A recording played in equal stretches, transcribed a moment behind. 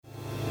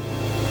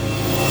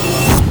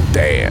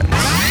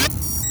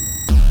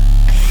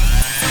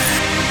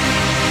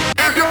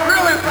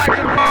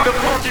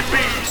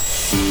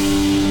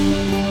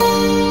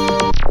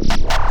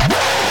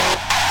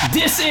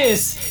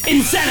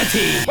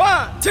InZanity.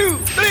 1, 2,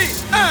 3,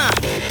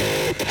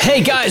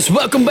 Hey guys,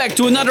 welcome back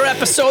to another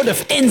episode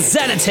of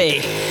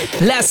InZanity.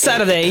 Last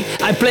Saturday,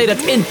 I played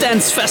at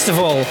Intense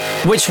Festival,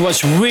 which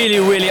was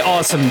really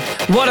awesome.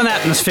 What an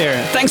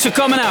atmosphere. Thanks for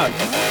coming out.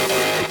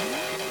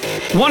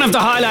 One of the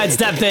highlights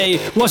that day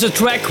was a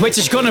track which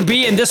is gonna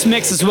be in this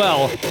mix as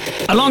well.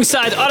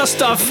 Alongside other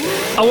stuff,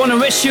 I wanna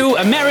wish you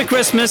a Merry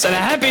Christmas and a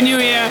Happy New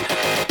Year.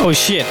 Oh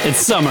shit,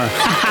 it's summer.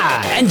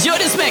 Haha, enjoy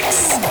this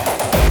mix!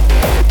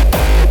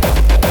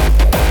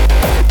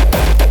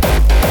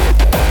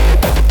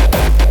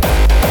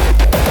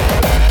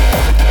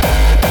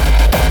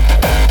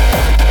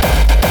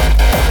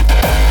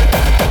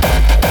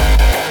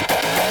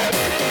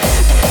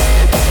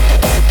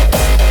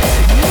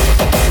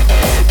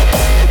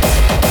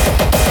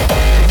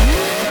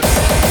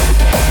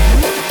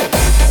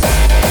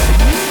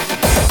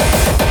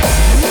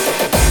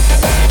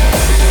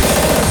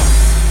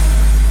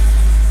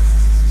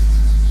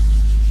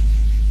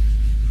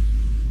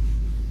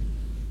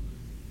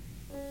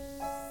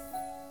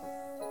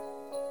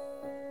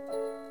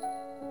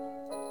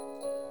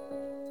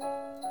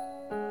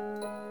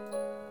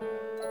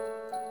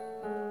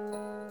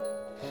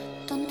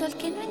 Tonto el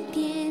que no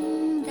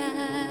entienda,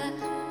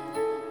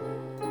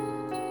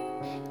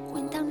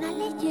 cuenta una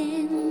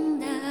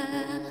leyenda,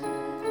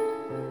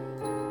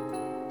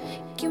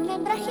 que una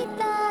hembra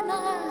gitana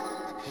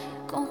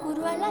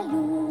conjuró a la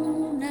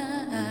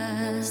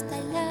luna hasta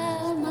el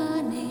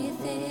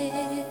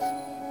amanecer.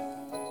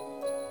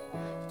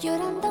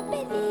 Llorando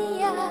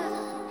pedía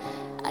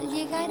al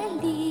llegar el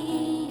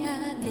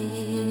día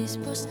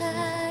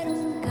desposar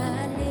un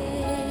calé.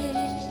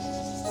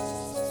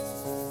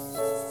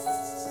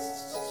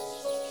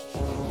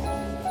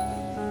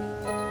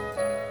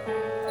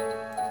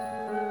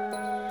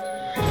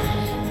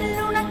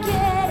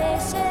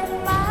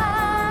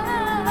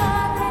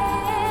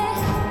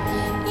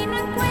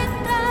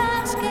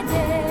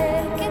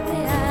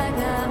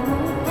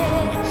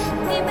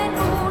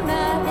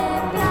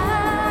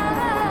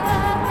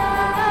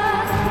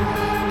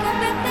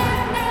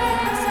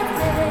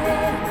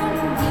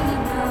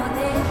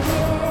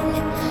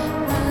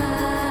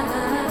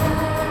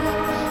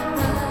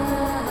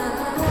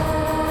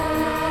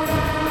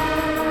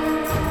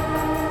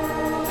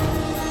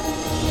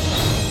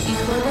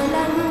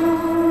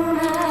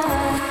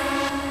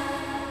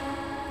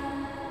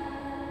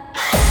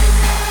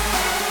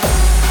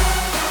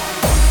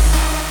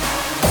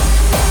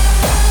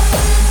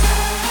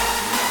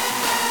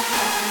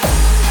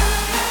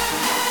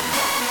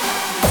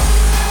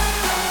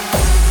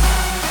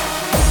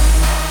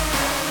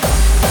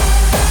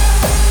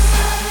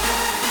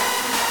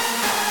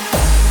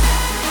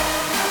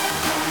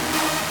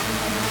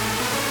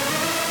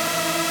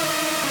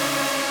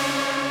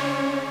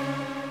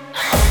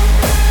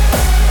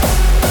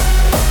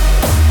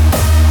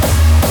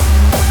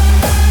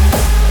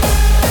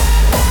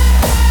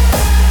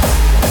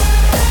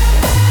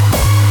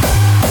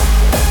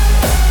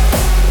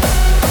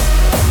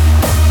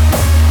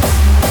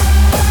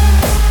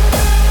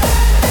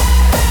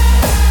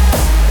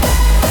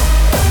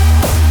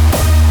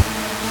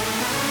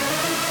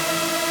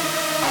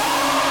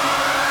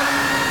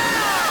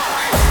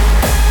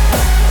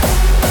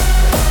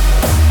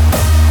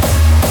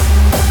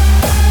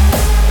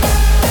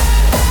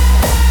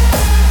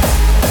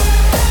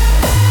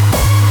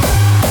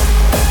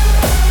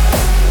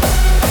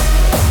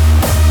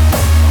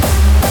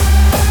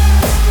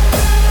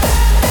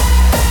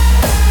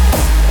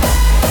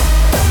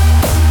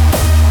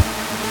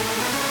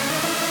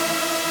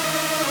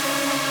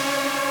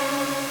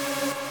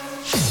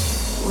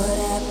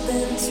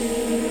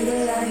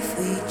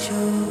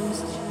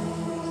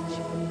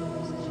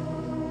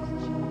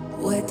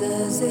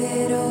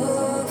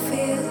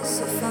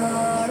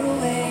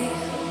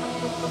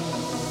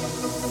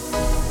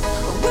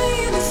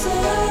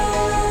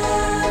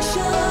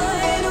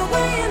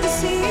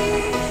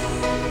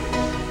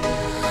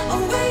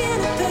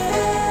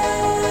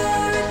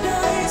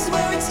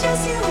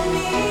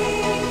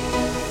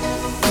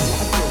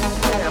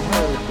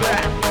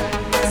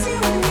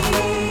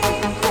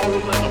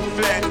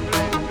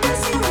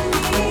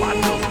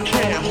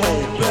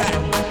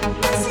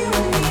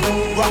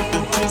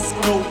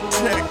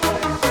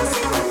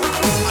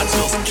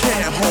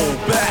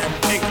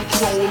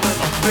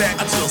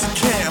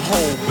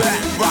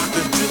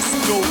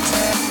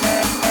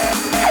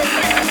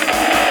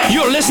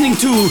 You're listening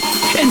to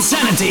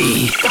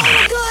InZanity.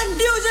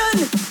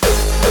 Confusion!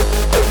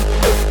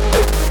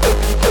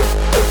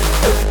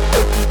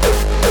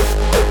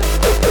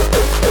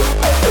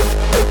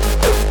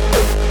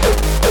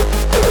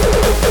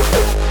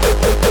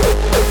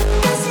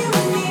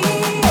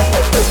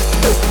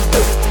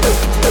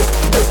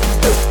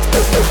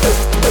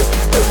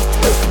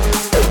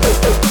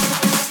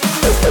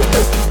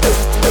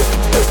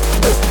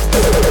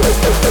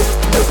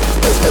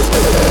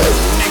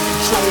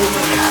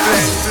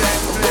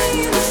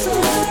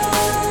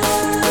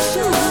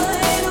 Show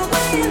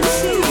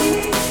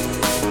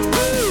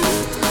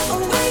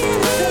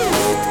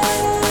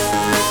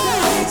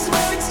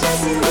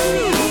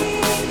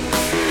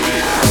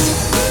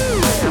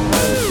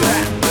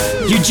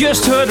You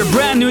just heard a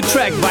brand new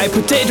track by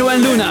Potato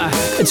and Luna.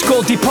 It's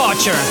called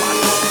Departure.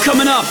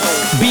 Coming up,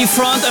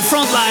 B-Front and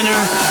Frontliner,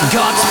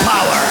 Godz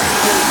Power.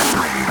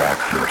 Bring back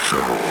your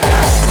soul.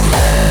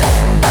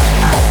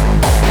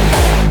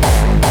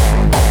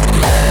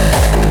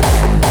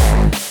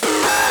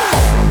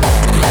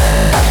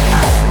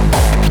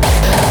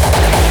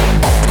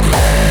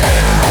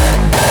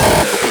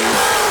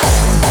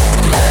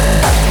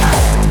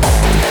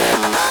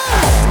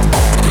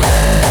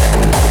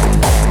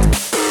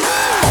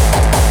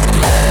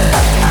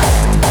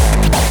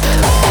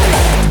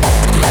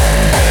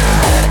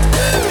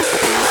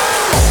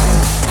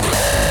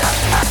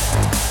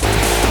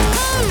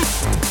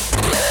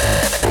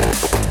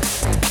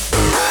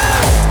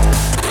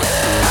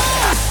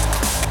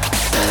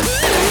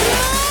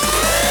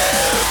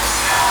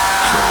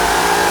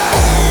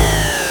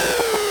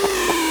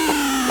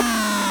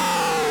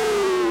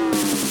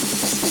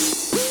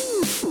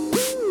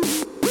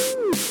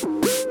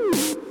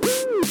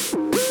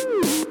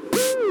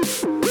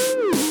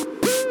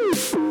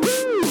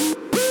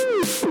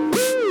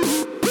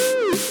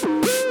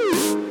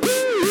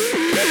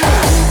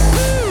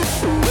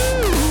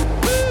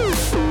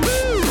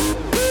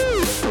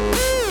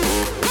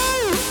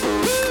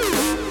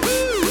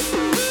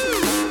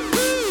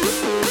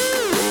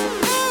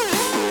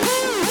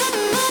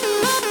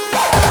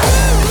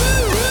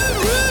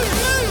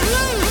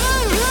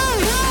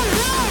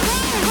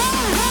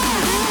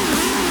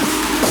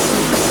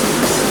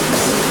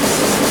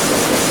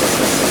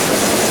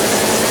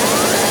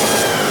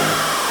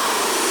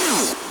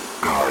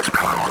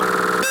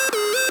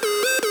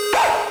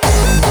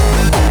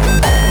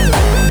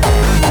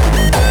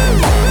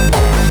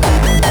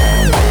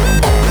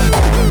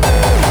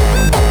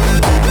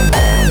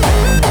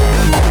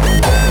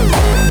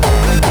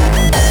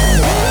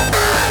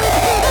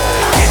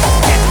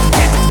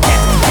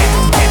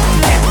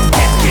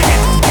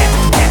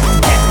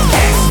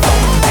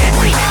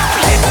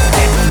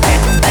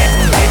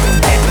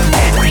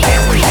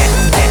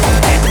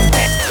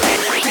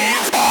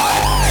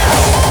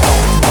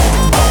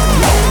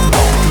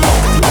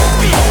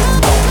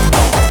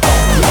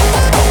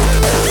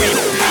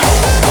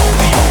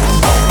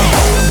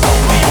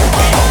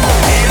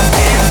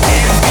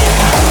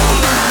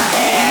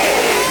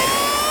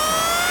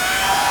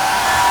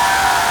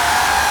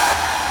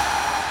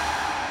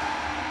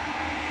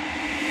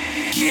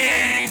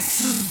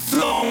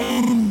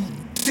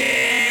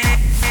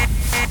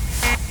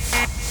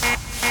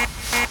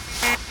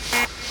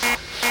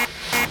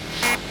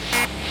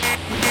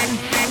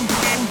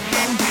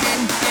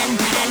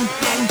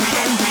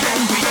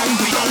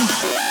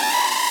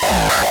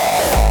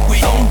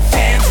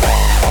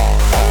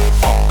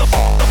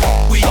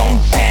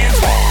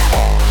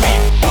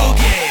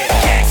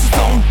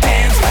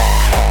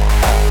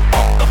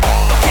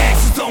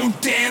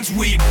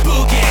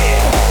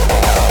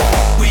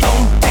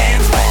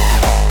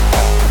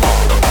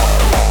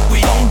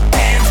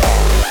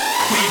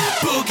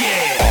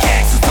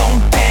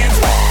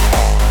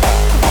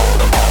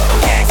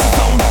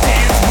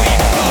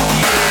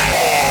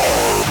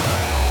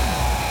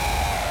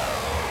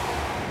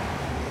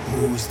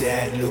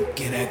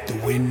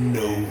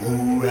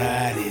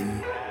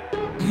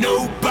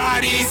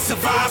 Nobody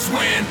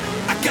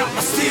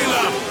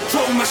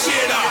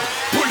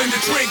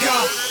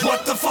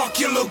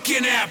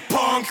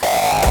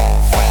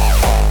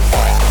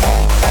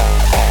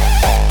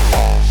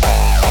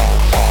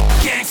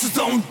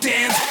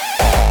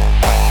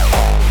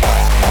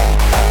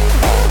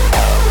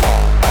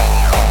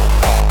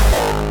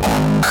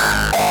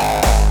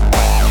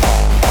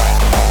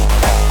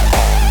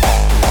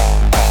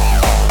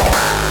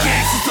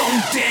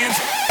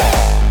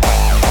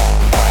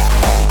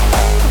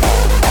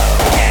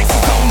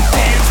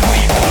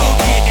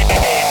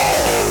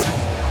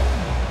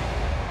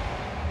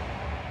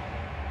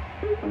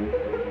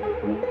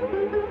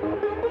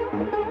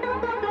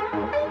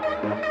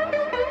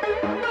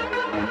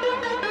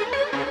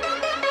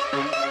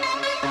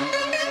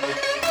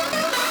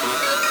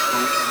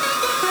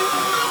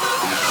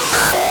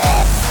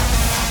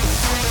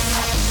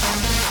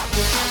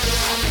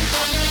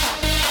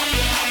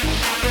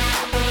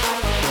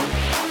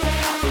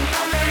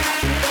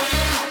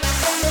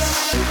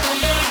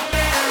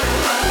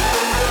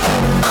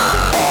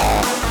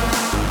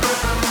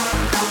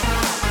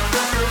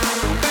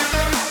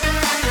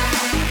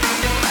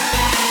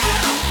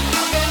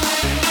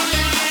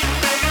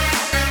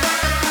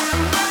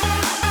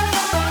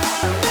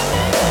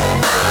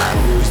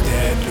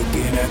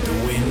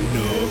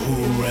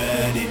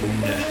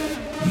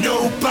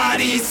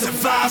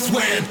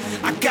when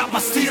I got my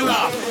steel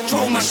up,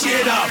 throw my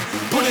shit up,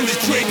 pulling the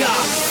trigger.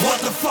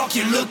 What the fuck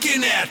you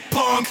looking at,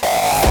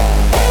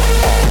 punk?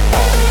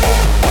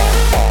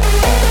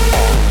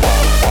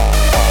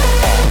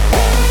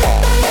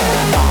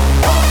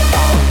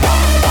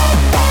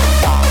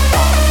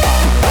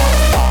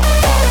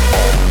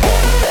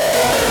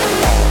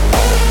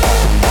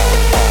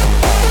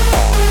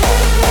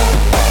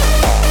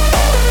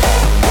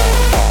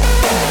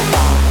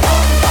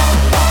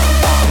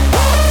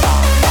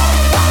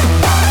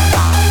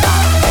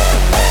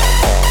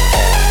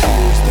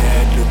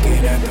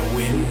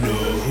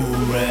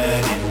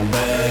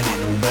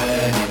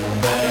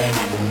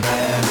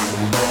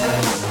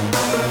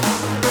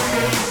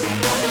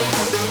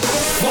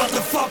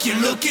 fuck you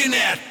looking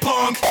at,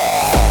 punk?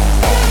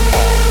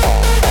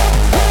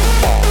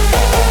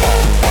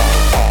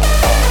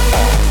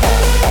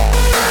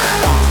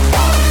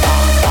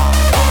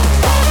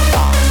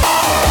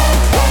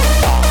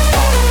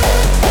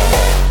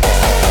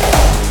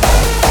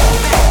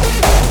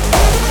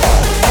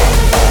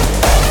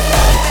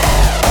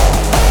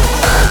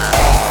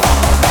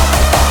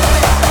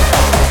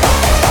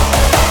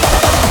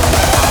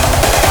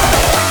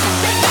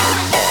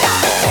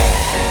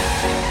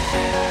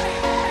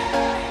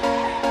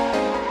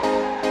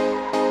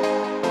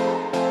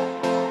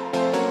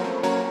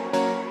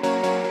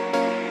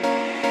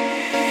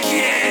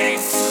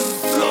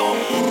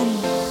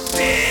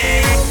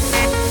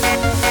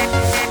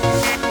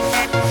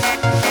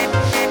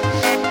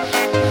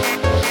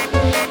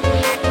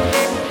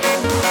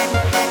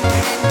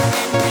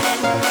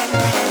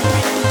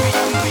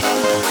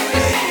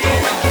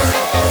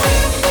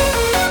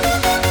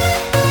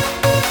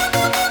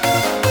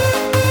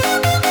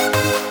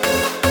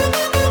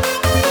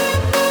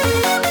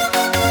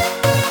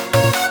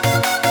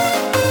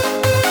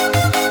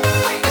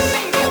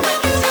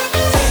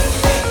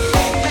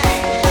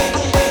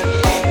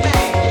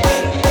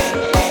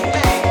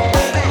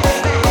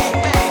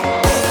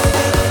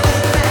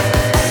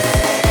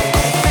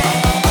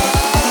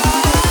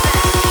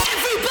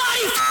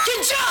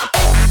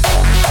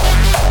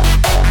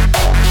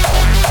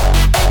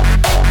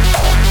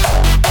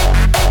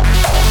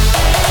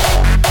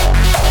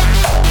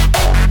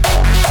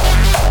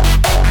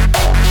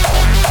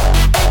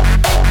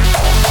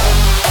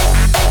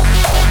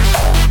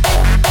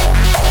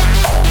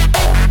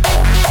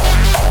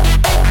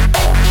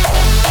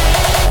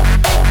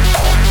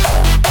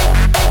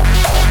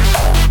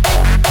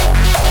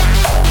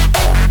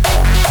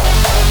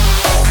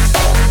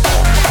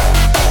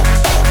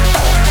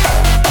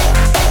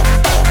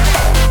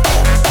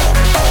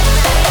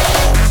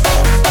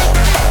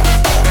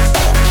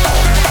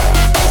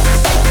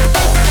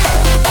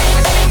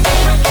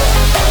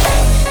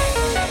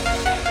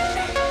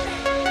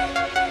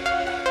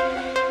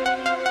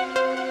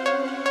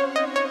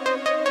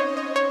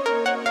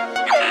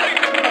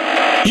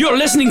 You're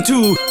listening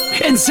to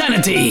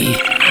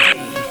InZanity.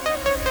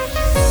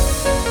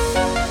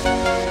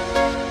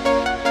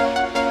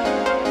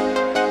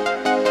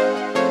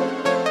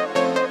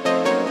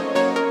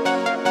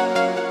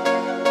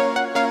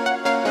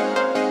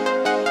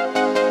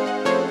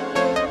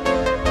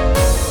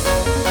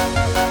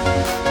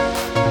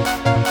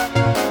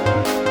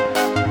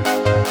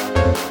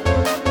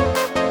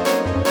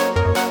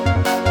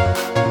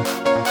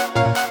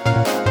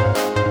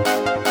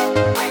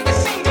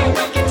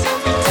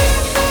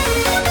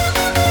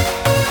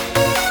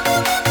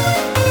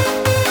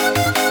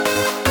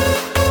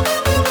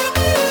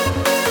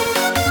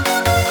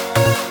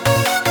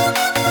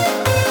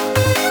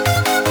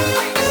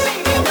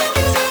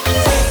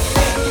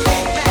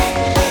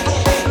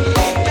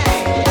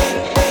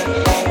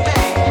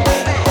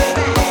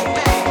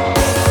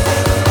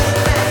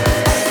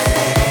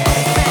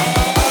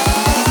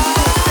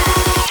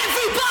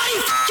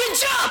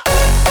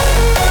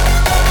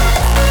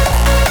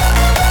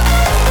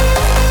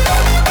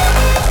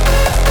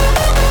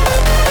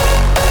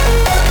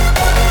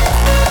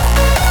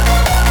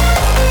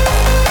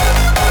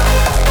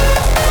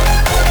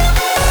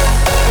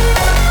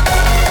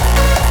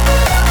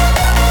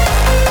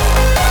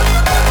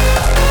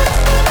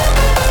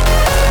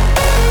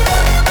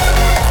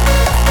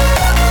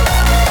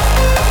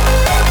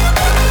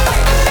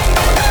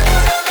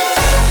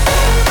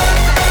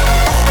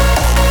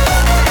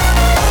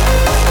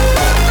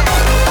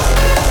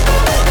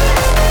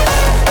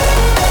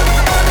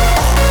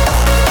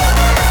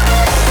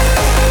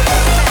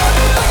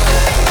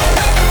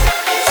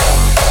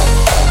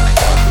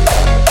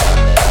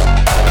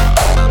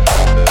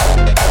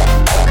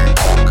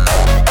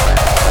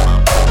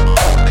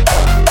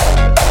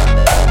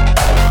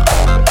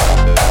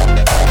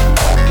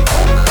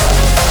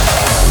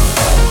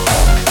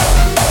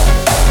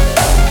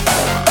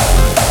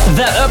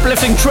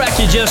 Uplifting track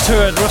you just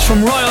heard was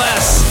from Royal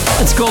S.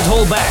 It's called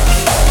Hold Back.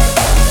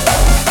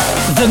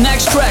 The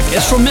next track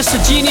is from Mr.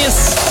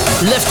 Genius,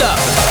 Lift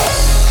Up.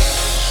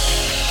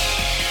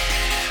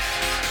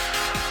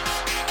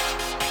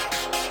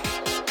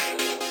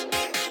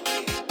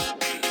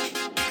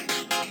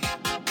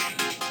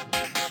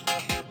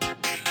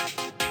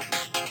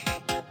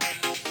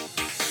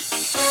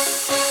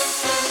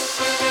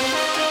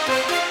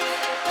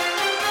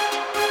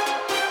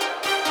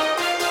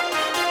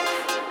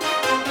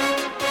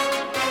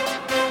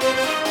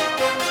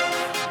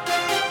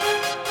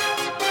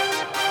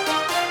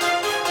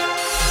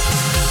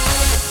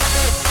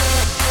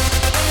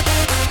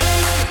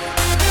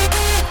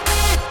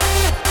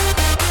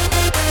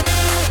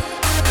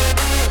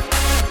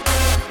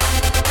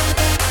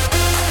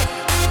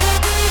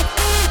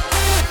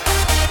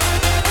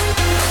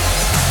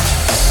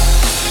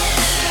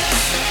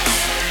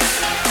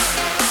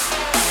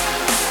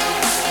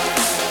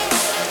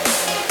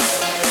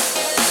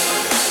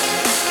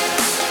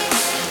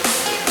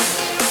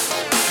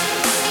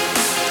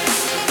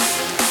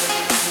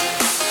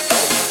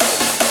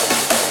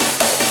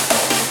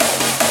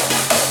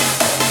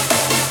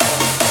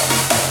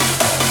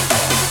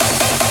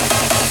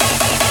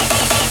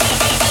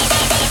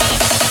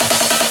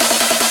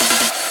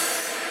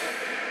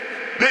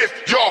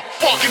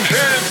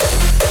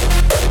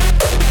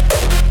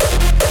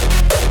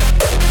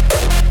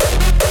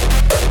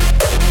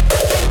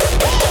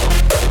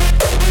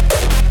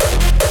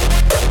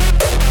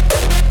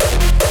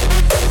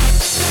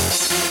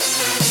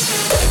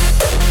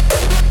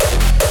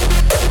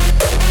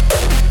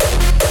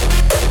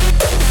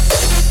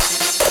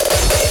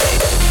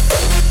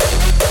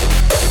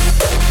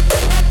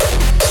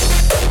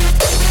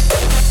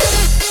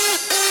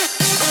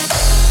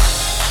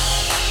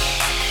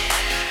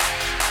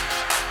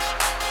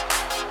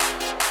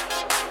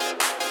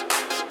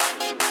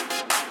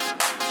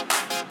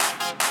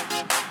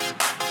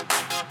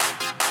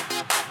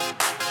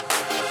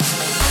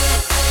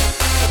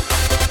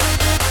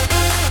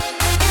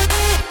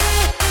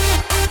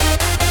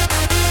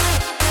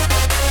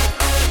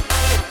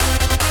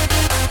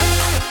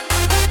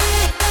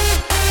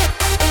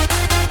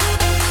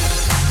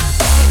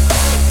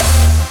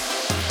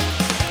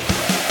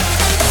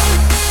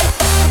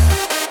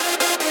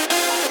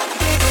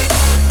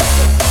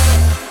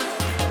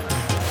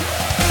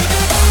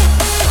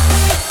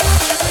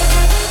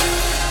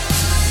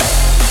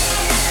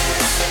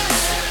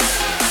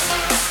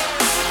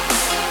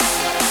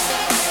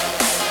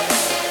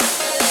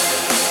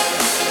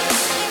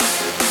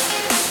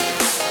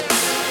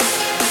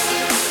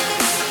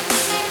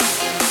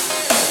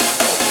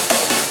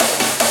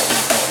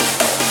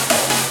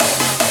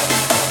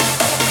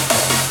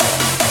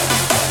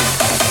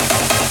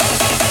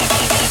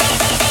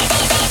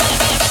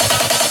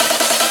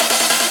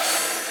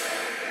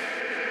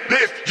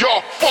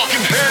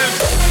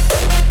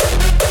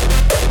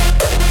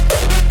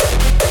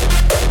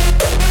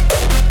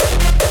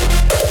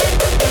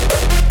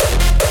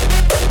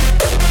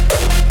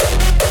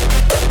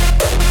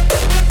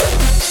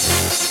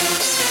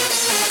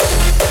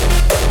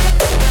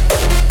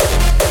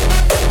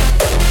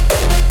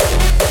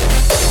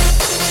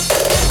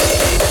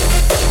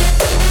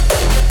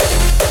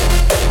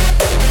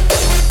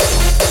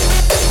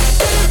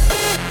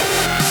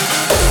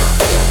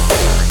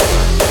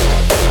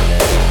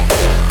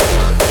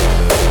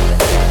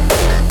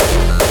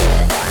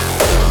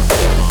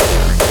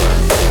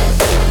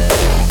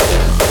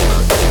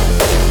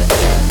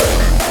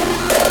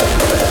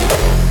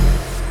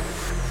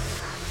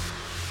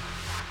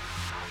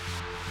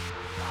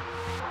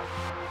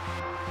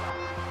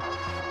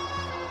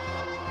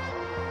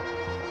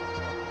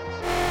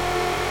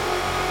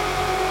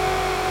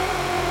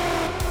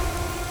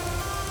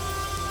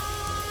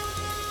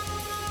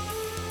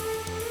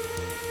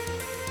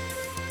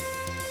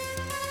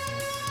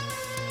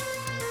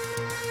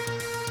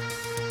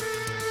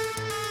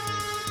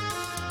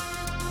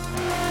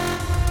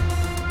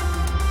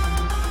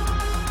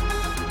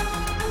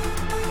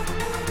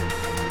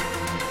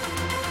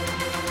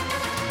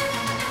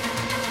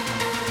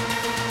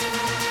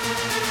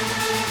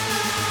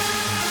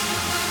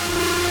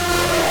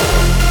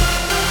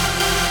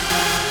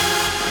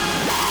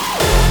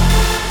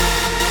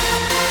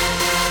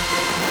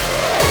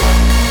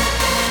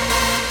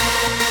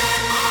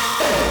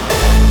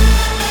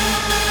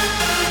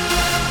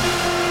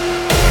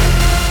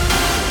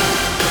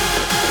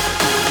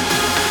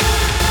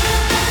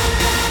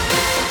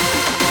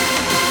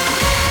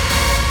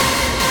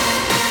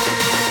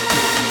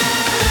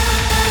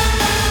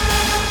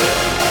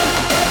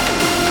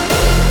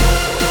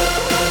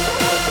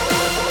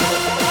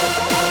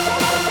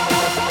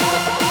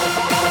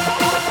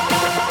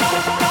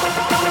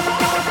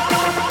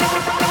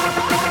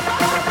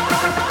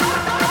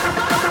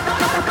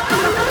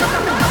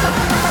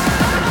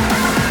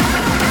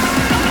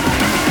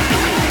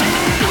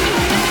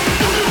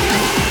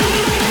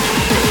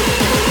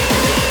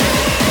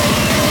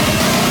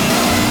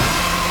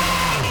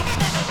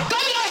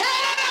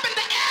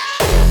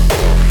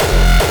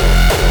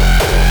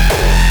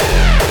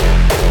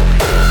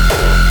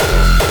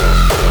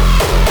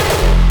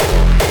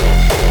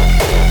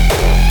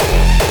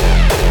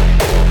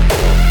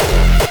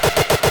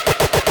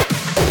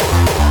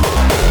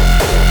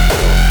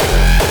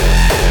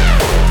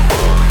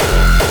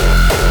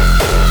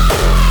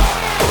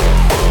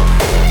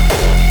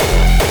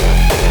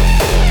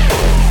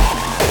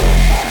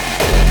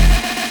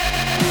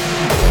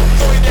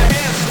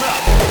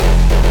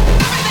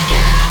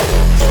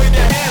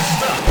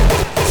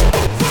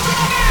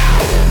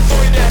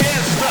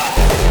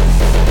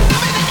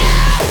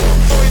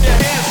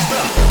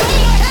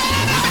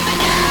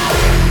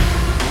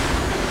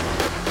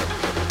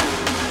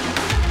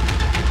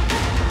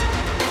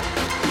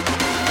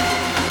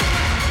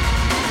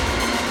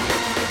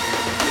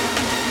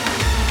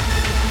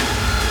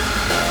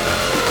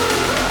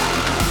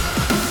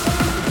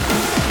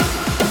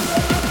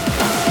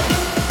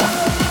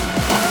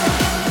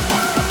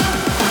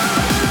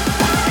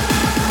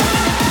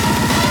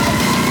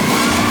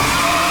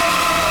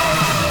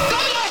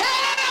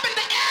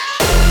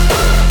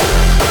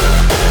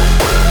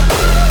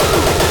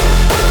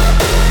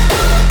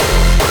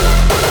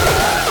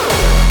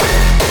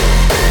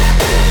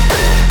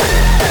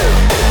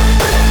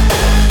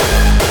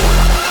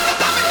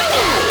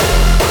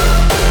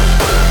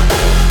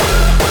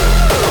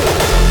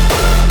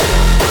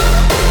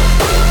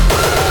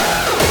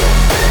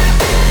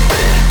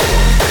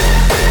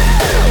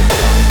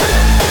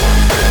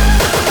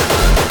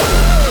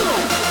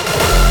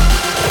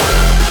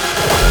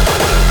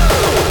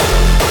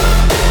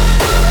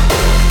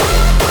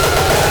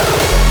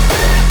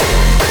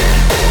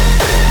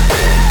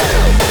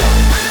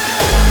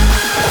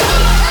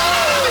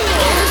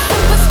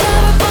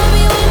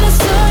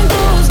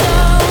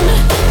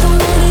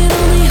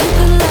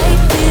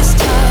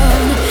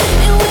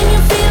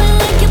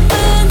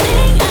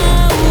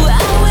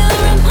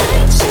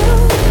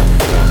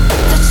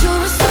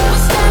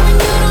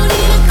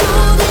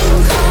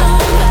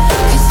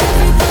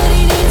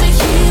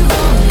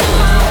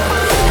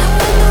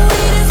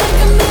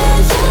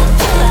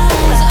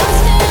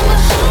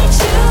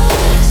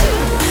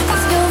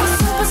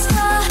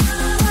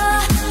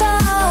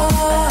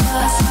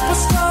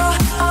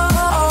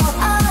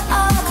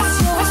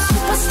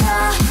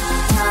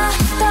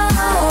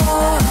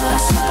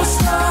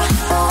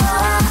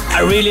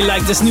 I really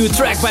like this new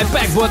track by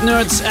Pegboard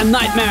Nerds and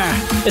Nightmare.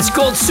 It's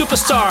called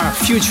Superstar,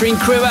 featuring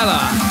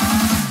Krewella.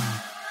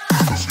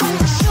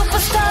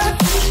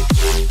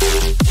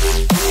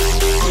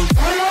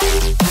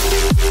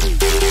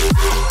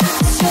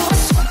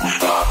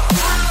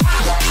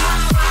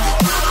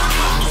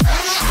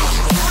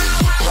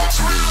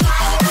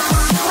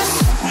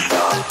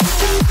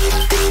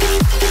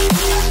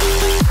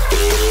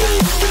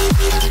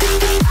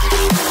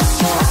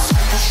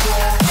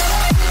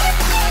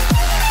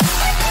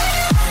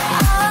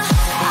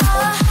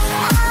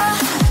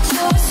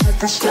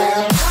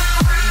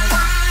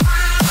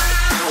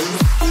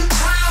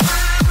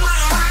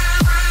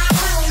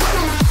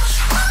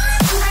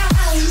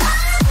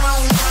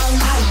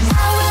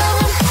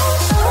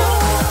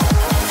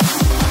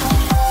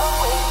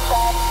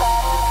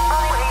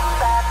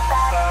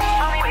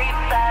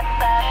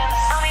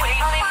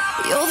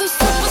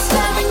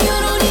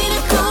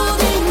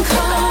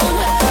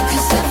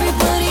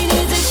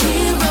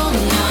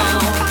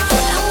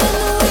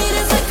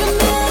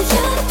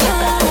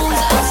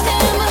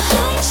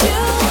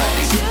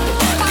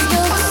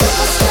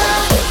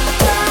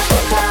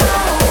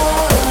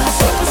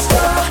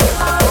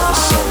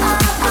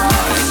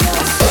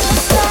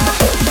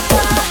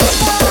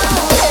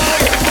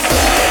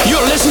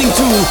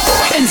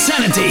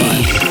 InZanity.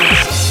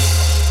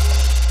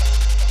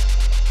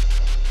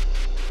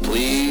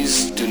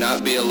 Please do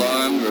not be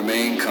alarmed,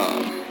 remain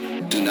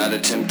calm. Do not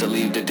attempt to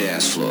leave the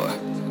dance floor.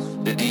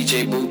 The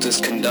DJ booth is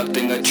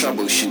conducting a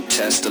troubleshoot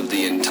test of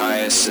the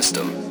entire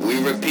system.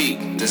 We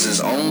repeat, this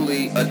is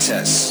only a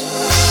test.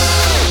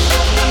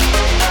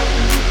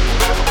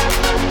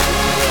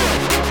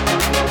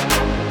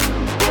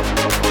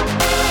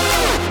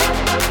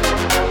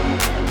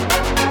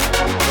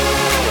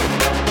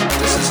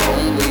 This is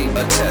only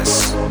a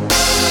test.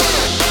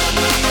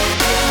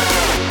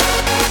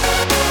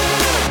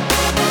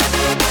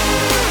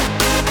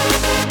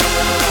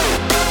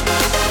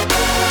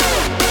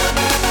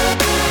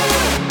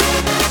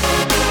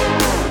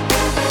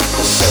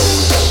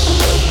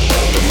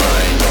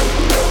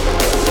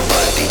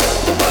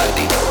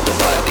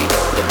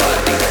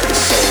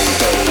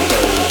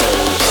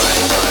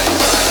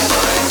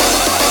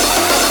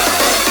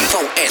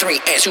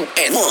 And 2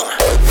 and 1.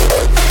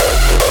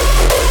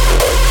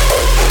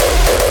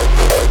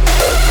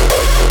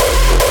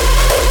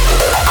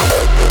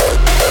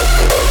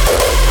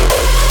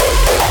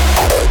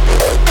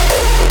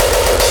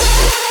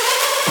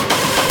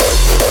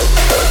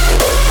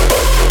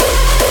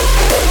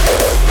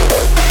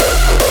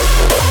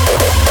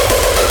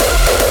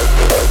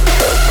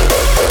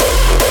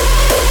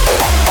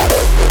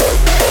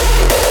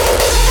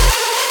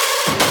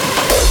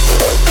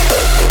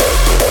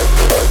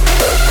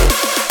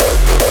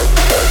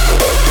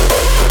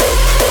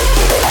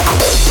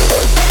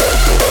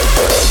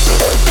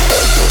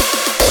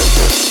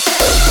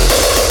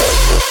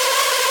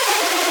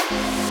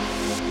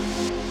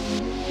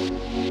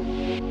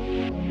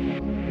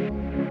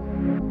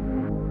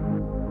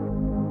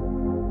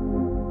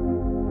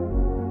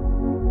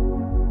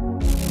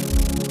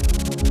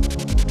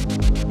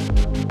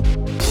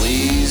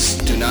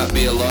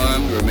 Be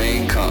alarmed,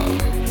 remain calm.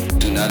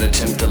 Do not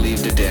attempt to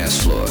leave the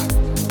dance floor.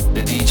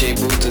 The DJ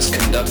booth is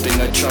conducting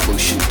a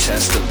troubleshoot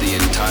test of the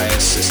entire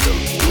system.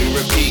 We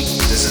repeat,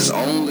 this is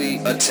only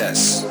a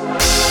test.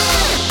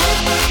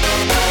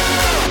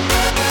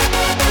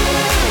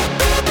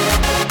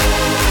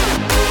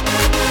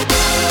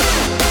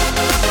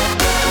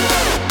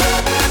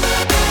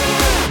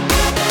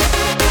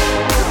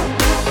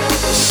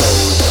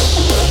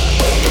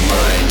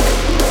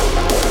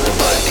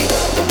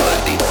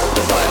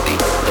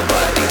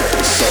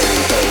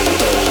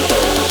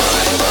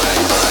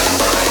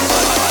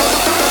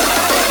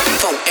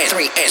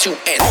 And 2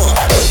 and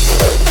 1.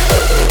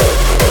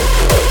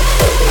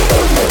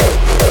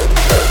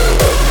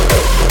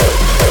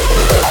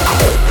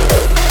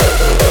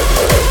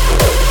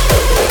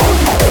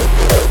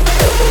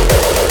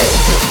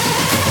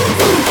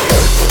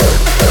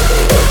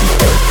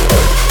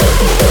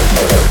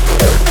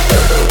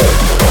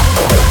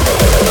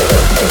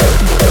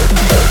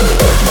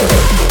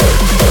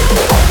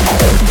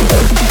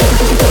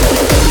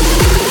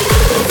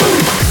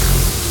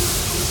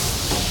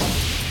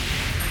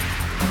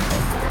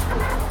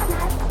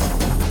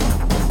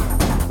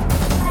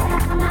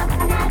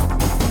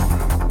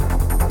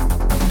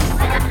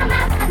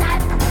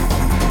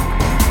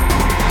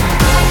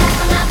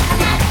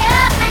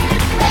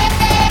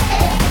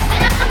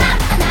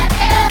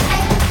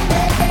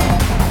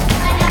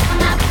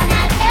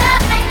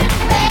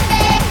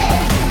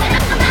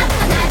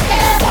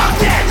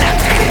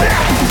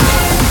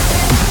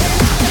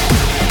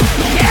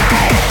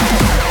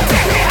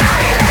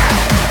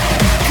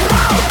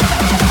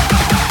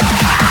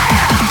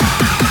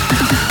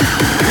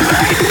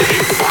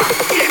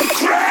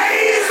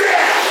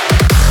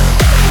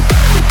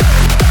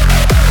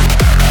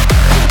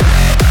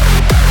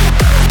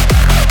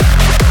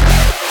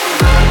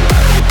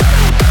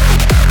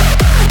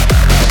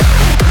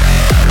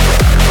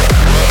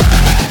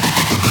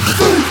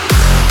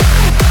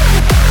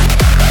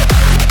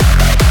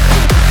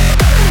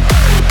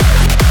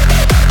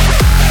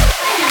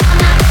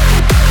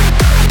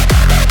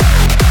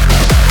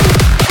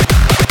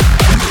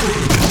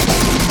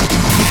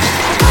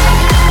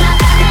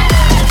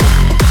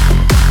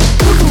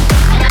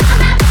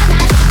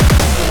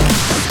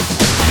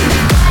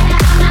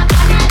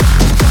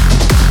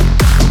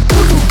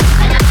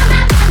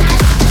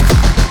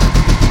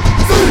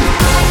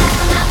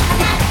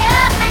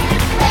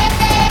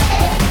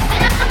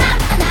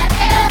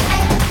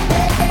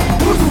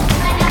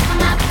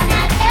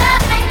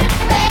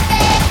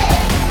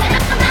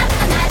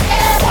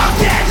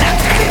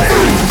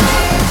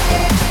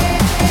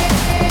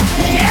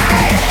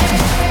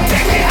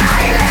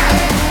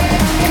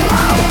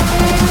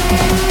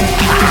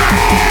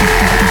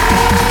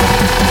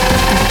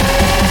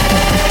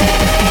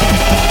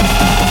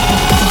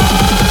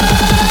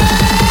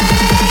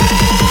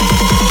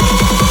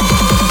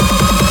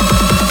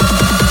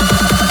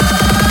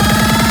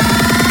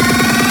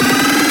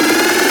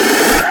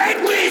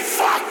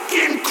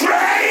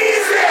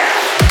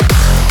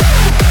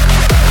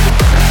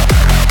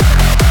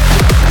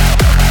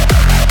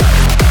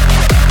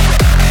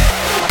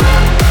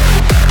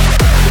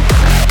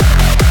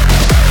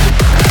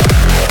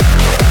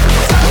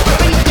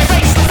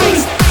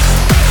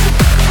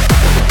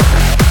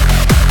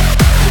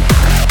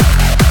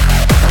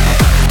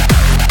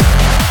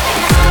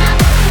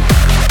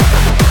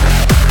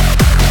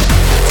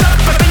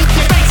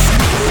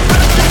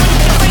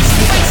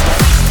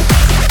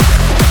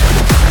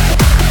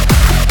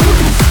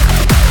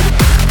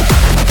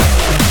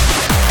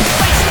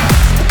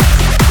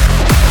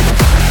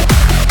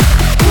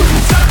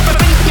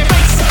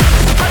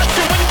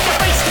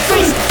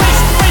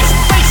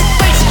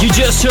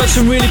 got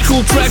some really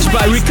cool tracks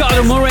by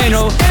Ricardo,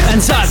 Moreno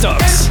and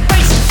Zatox.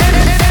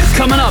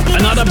 Coming up,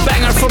 another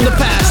banger from the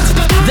past.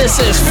 This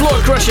is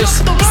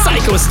Floorcrushers,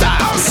 Psycho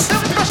Styles.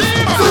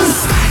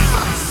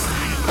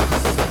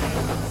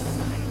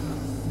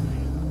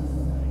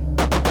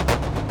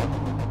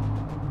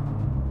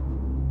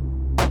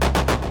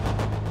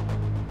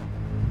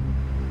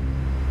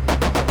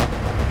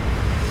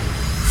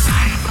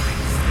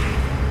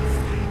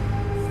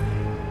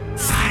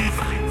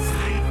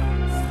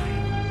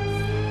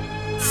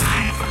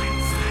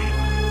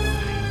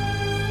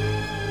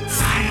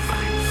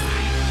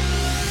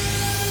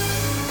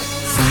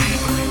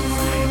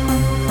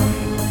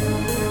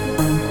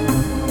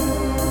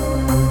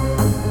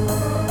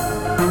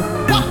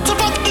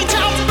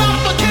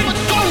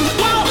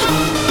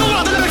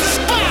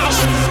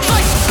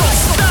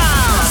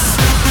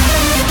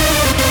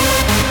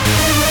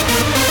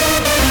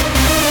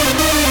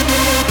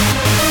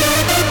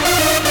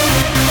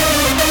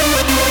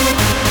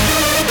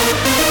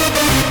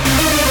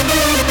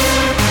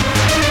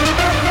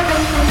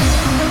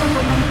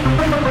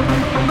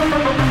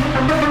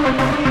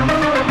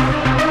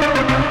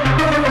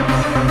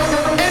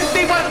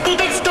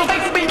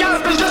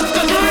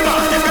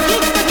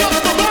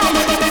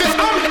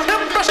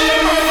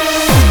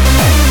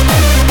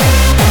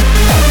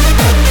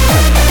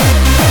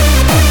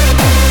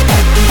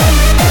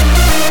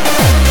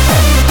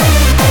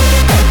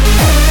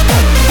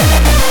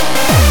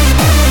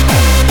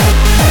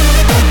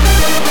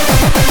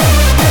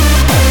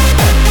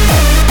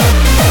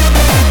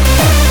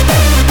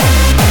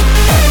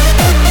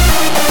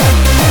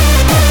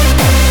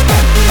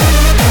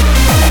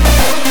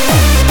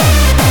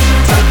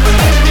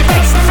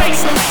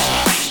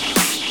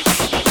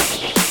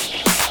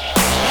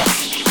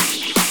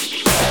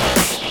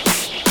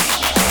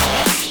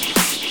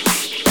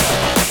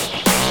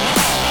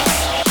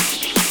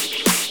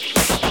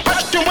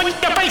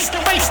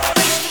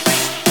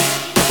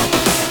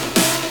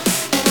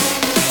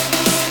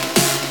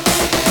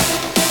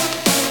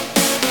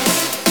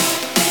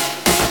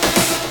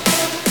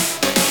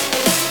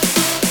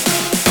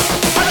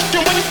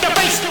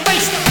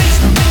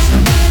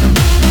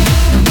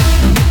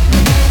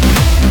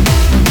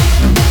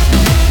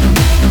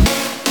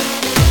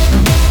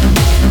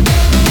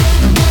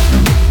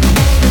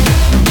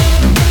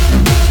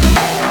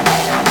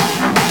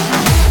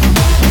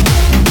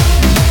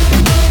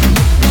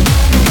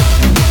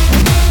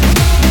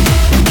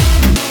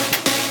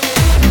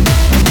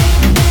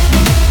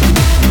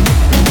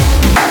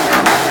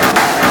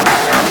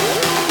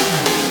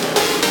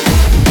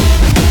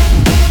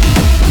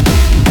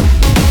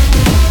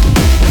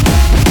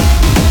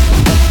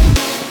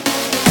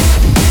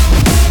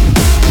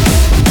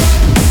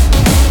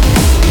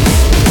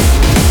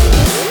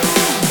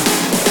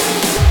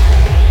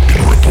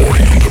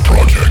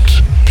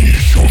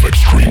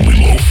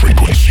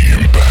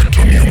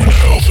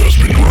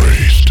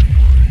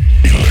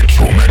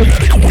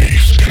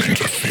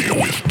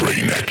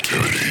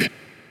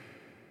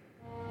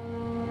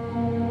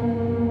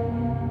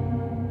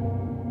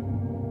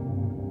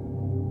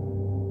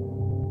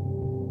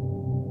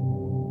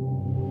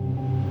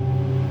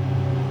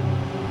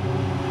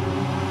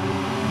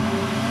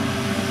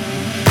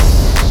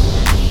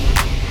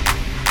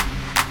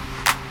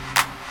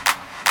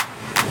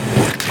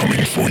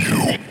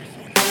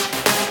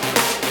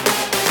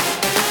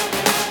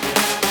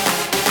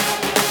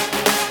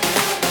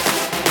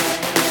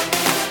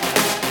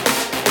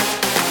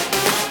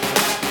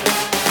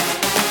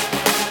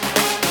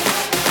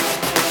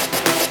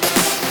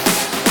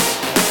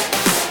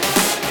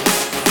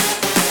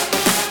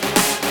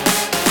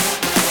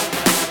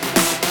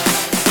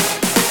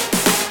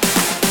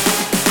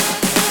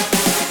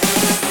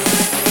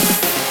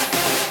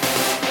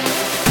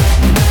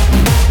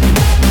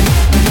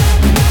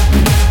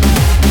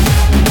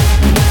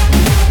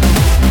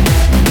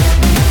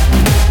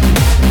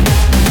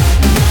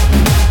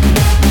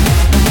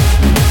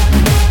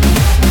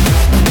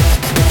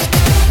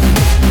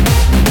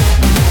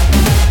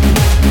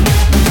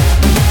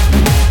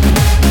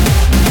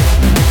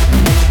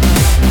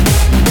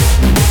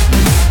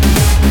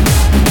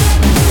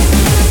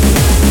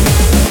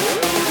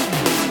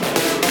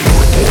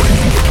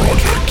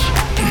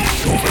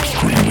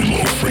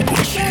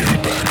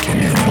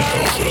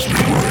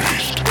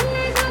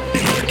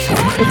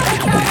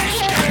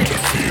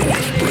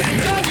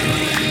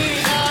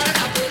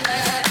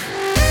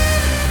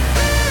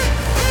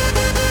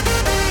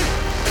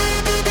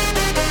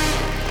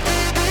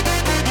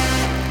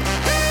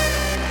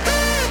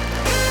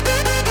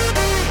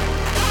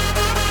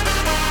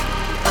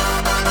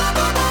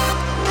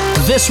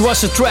 This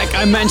was a track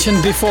I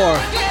mentioned before.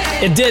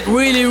 It did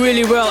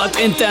really well at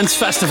Intense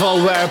Festival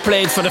where I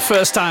played for the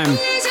first time.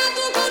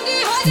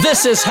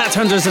 This is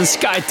Headhunterz and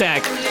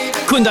Skytech,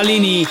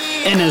 Kundalini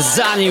in a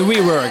Zany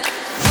rework.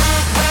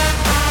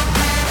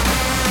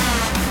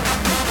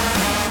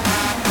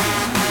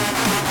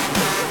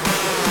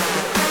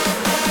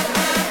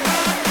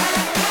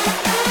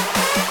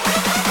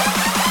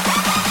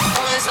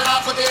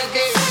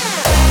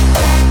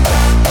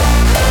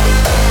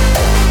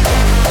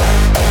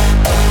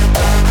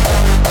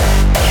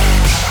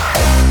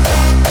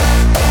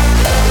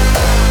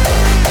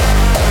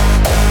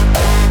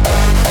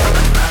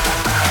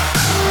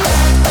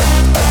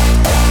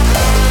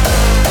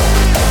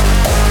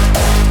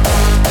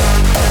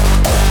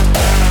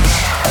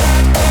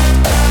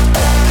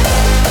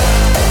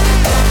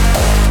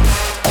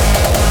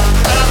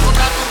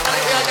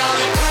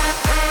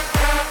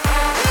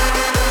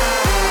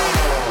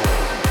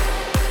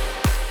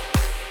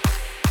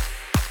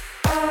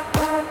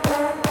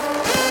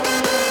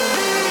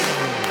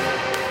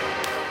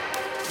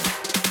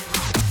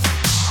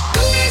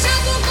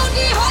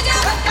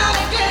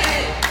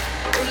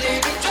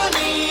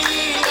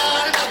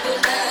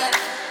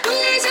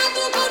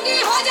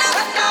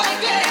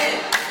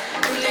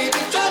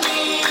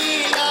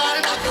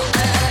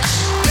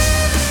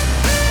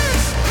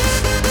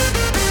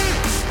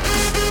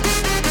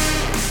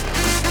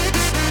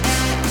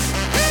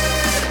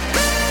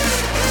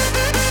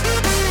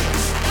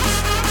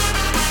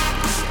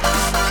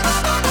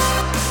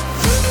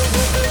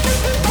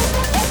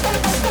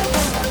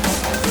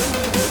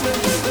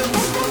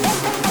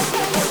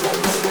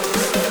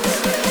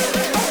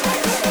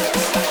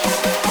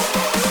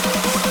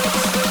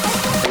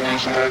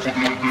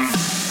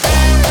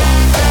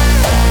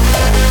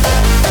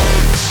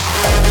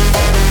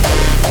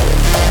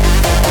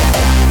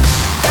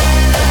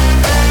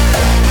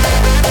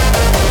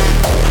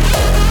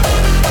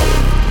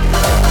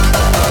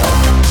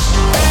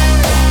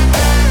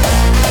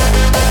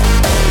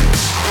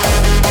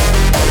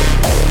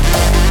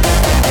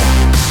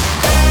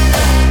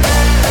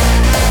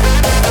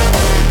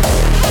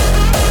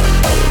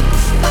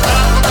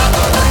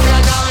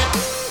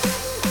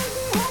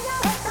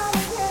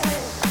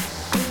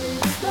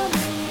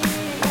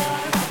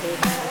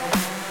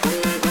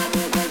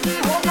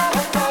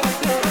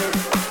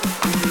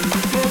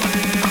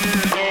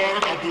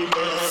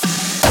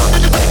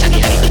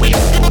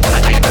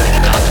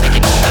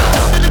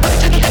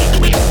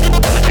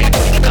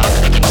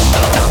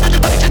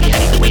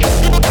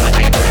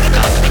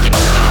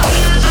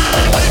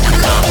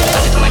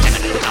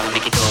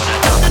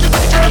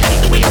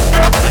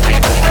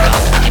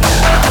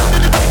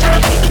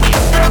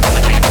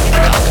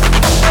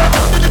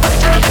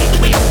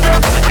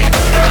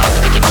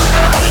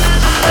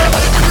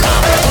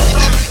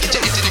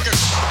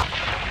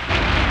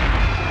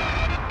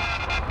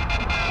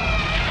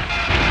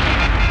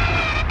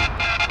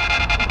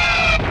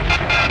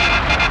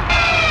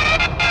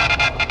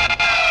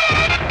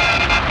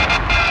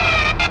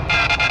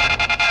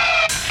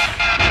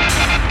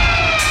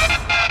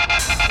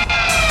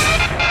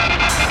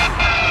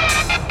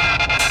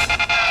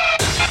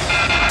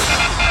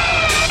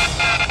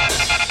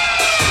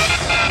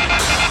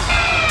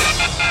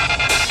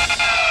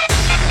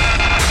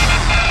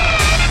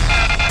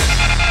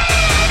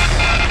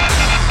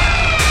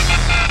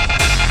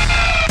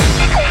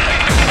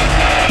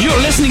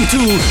 listening to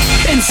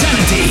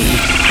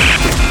InZanity.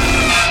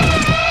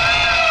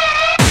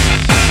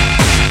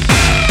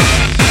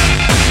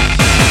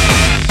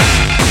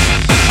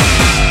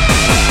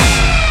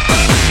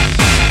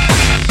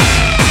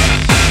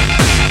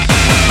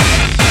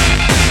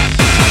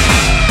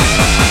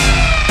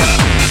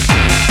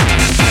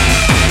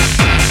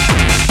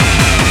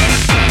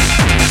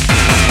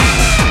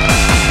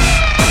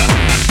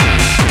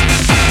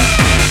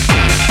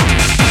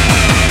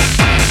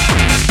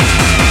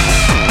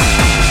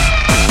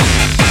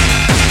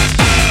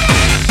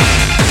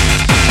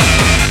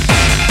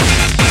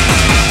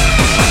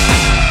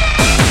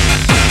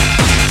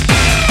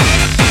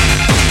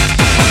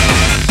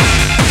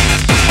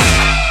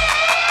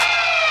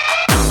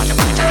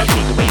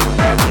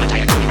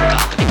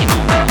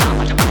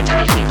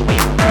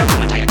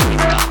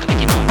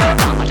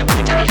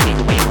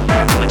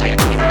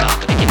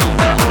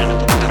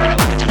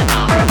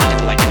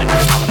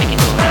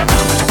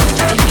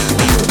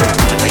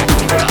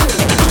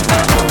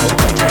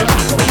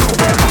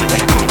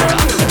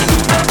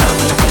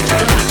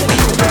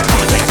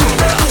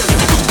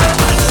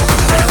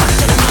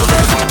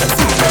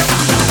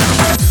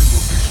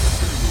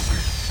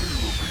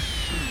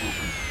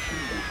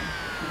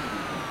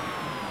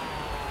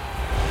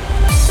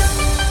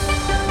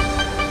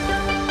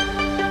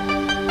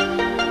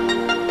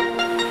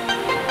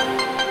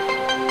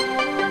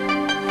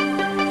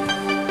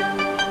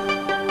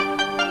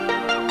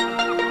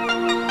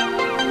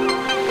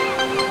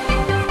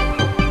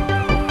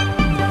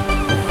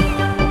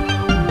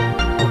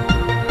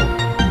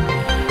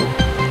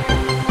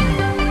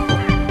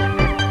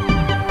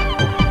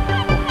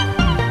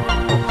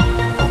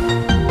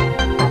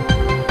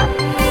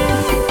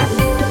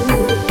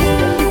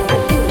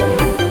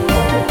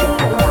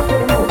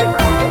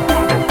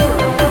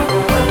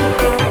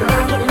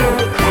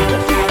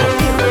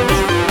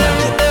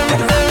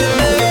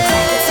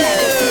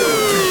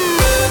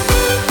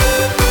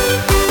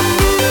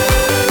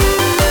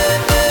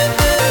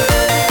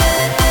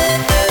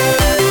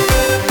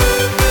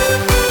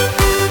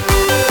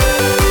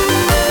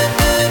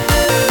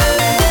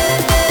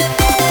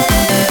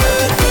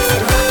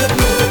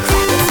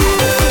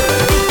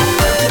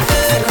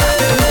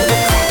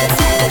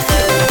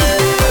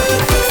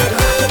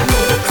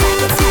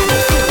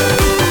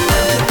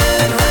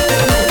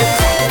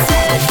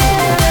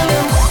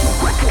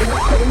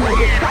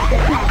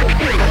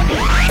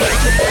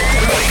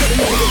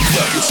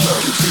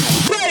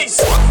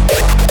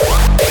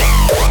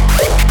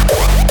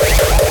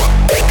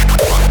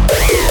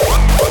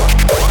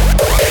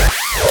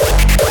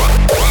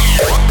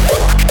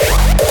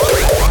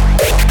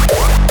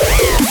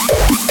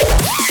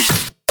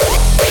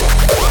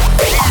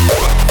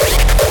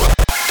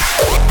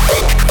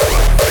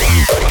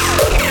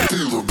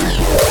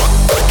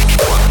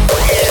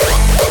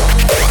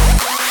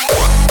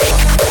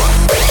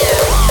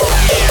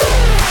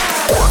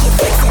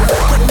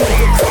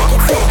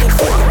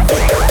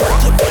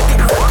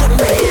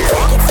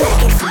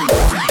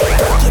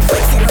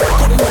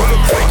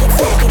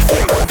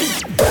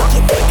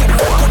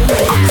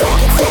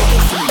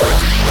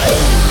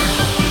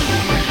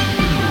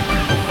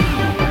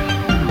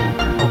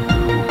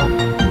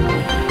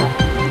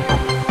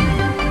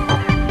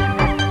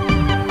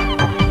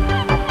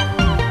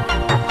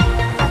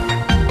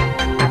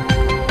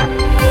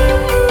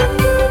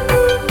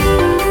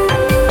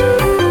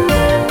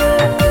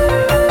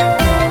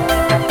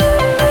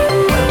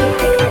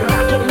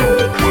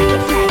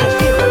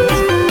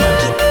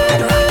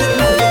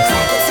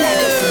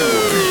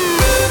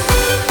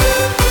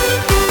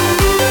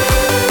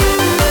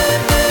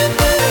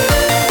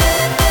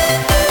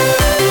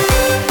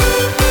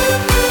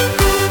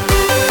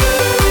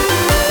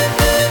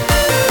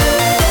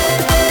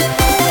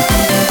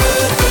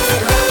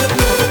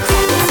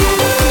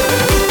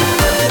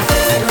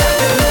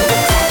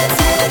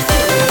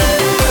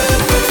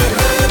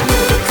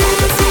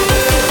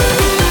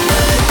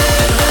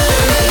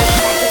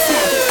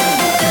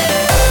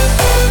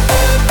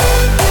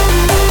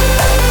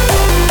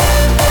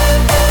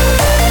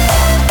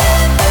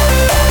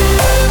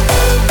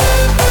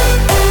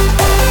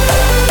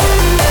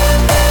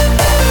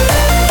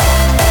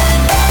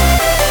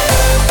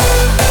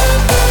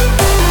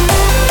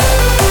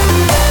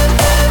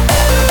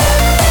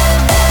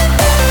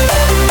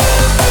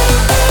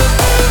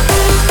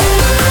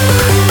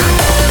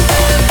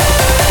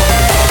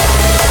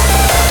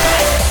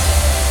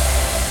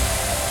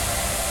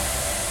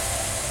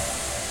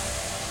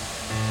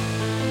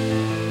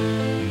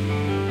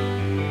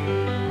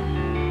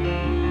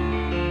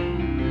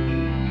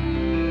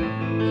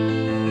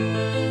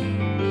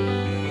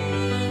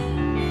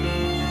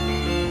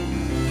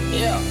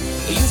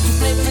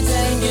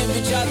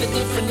 other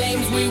different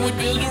names. We would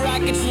build a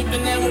rocket ship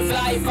and then we'd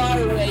fly far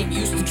away.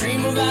 Used to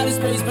dream of outer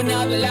space, but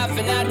now they're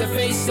laughing at the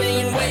face,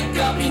 saying, wake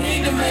up, you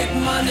need to make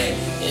money.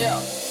 Yeah.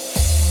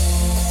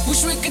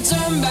 Wish we could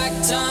turn back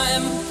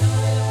time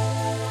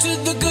to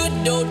the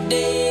good old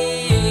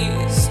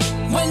days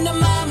when the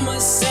mama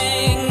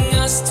sang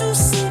us to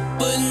sleep,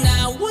 but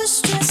now we're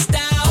stressed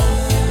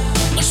out.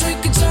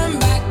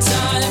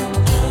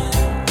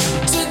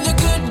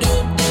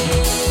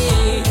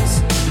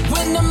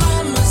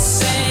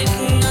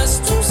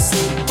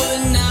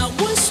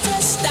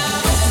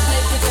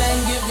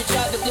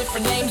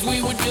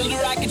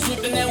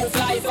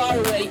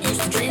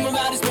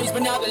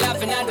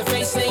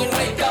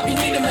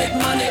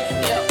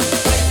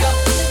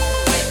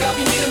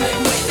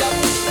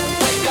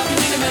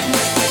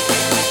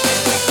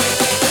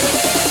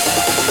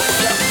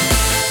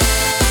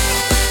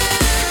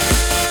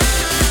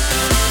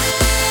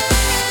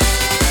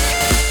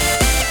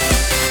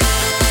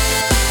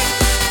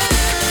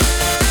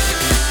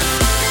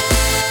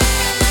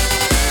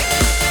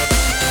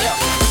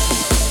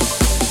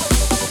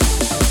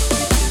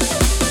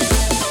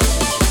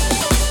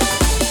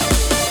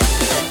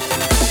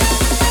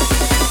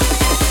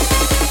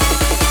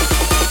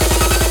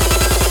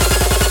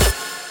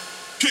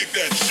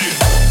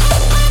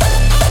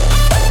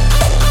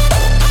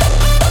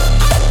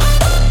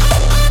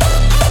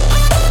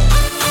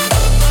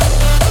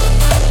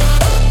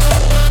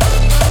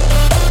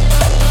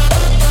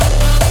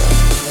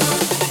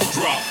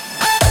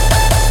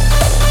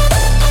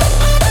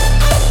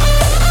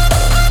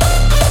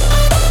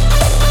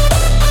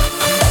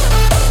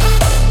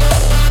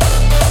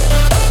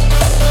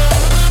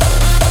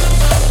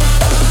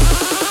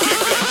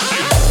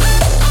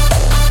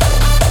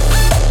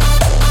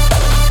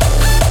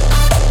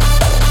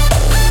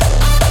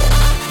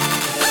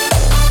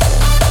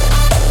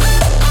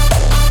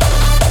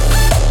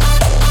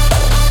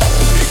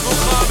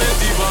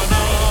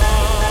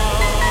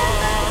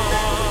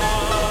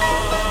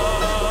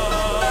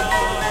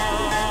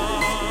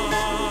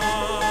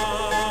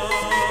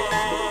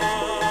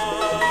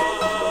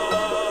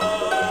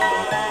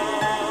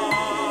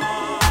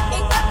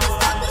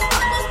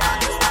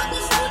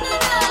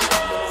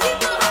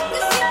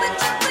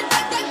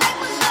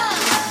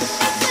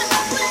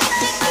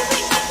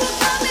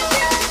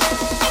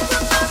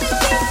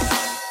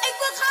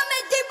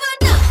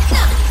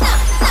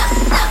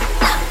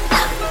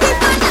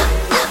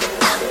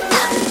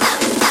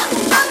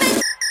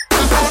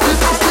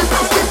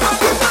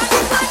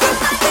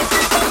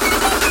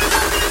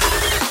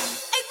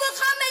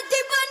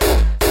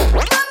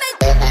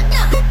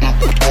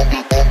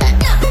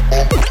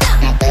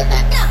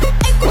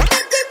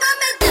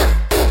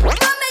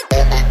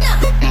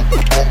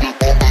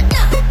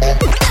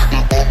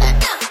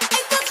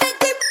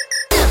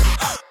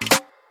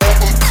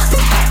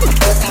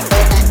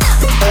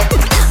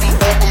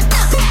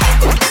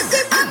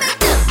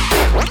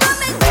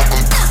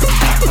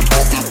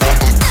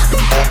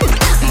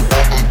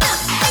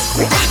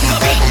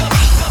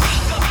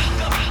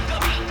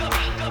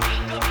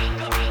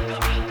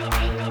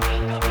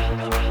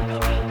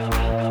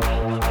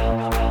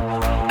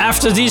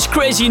 After these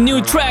crazy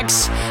new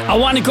tracks, I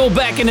want to go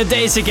back in the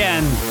days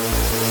again.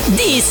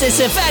 This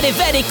is a very,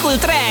 very cool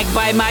track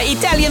by my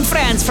Italian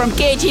friends from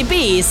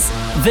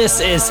KGBs.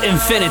 This is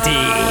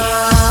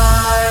Infinity.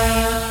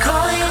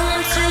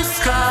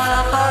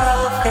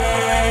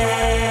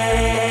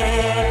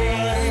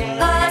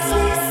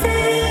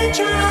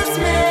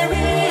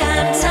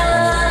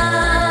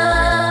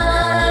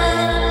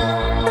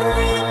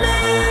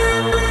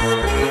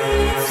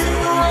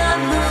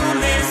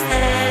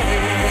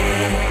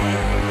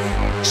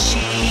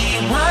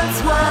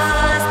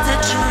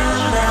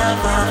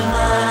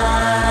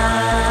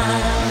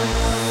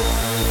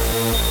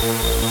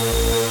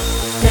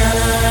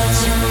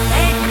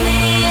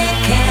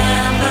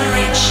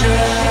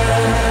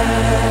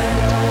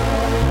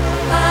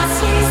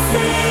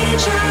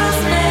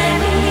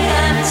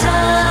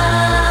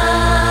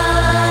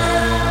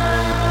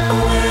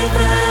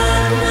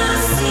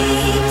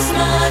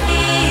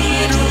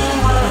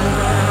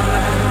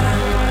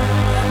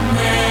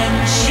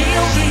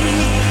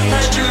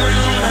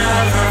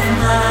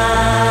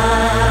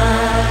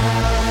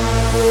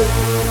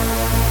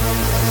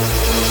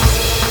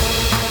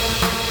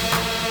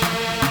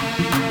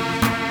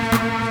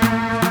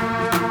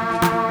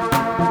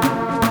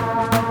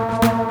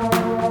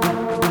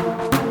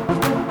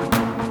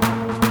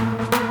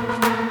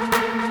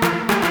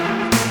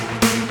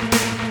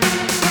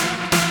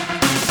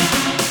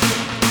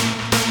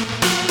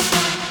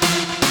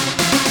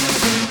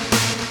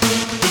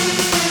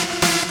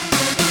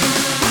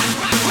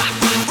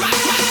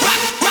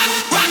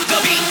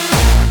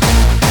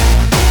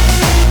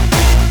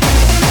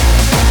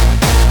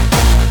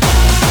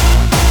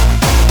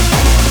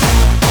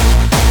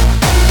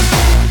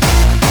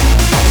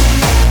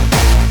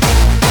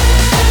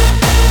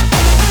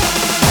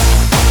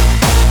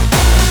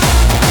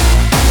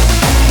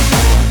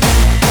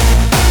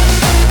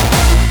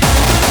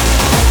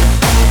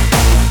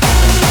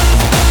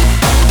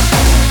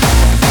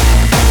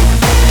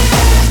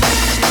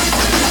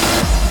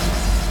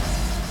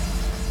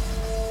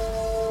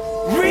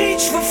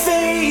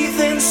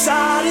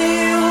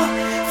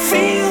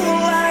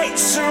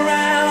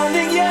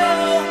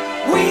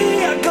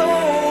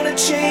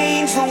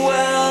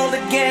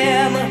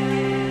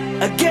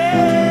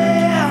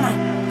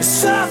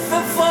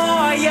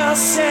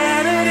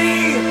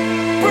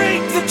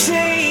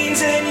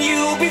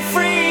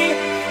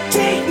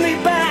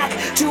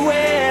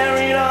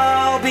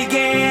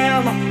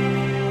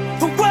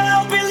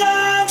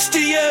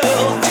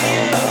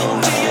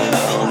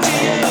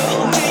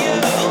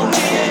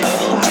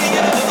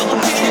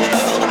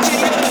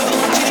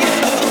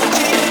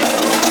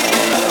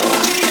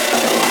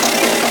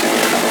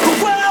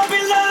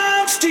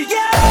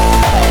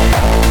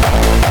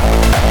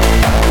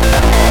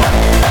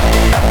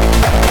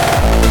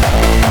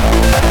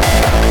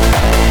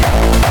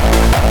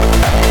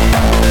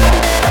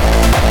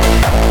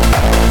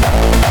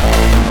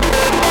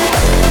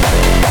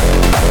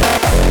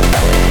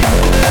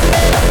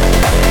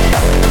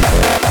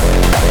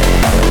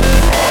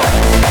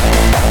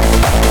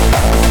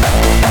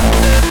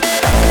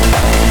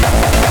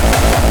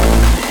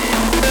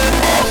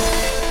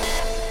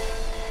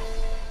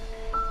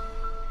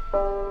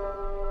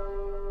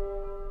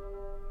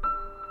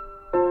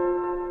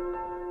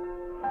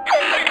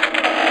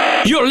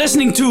 You're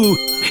listening to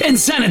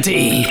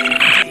InZanity.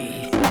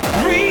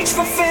 Reach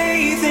for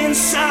faith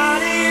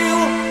inside you.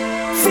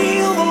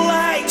 Feel the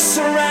light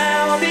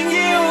surrounding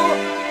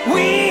you.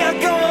 We are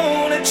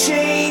gonna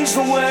change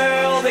the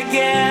world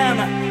again.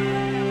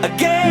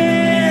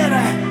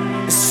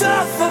 Again.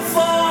 Suffer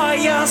for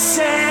your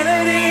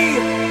sanity.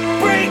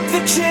 Break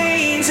the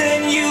chains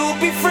and you'll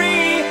be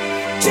free.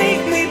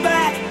 Take me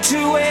back to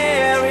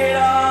where it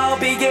all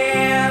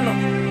began.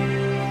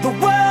 The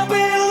world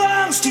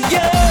belongs to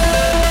you.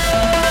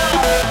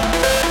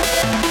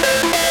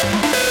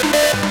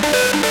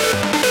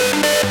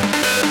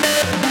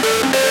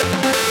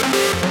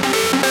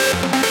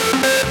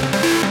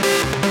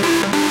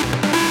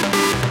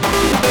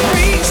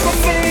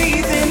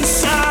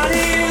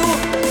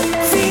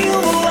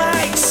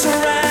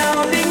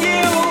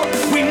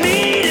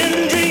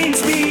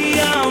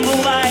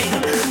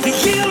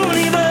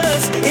 Universe.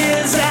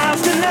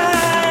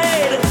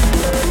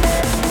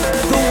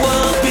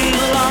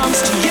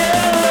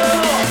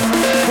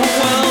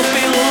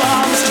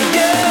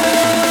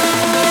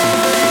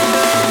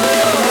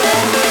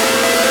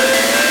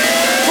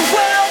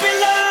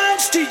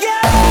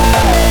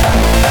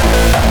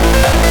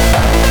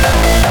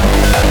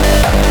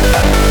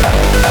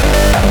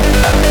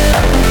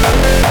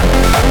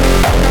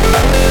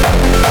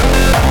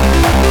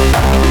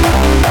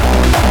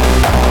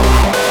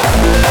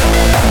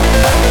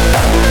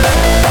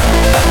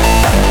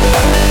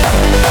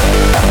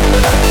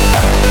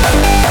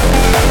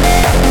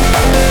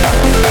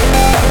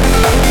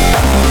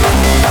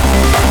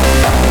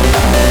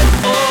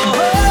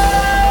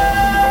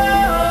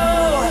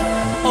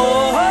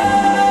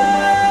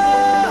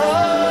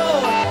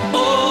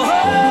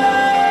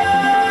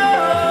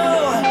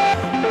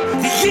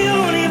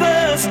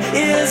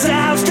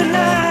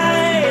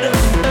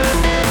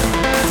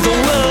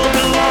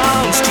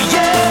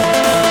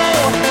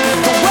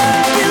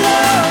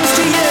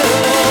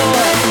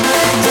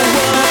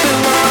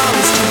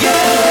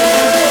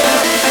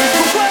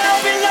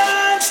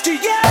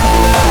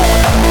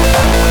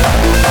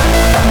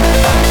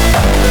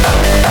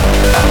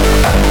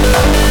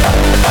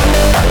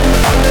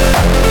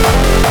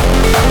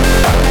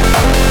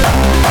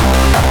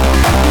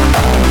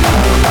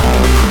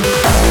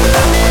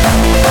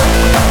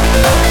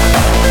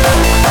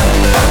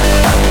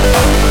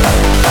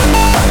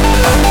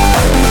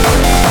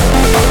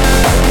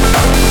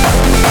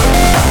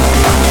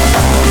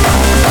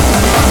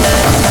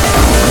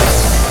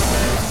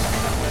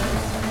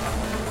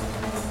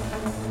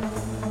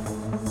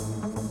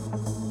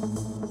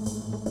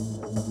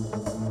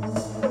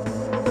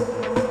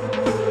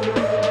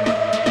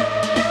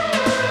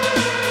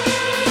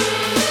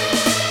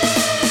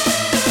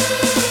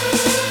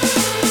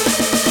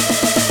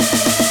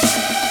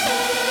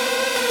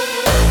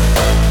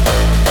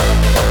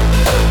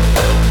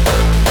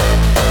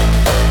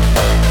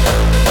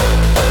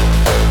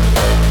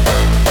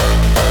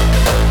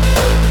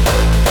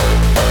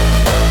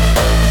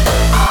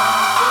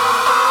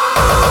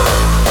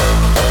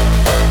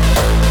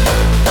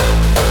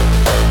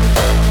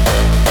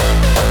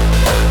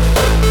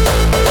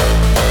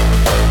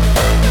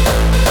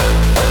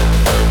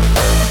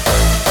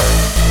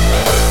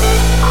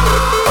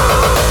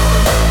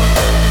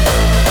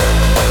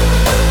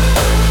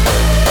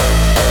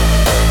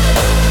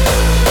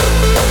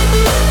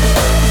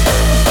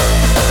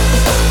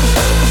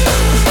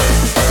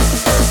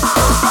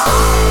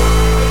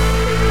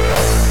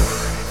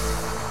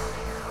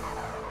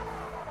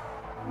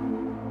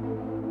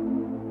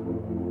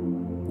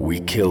 We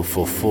kill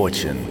for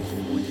fortune.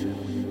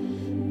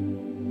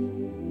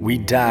 We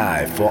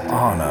die for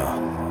honor.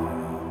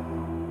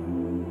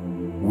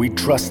 We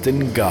trust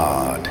in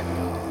God.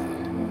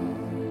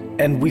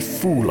 And we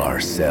fool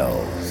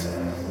ourselves.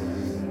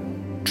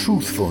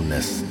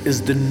 Truthfulness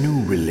is the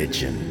new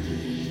religion.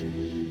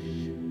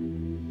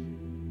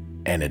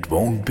 And it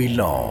won't be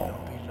long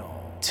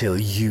till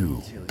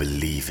you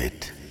believe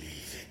it.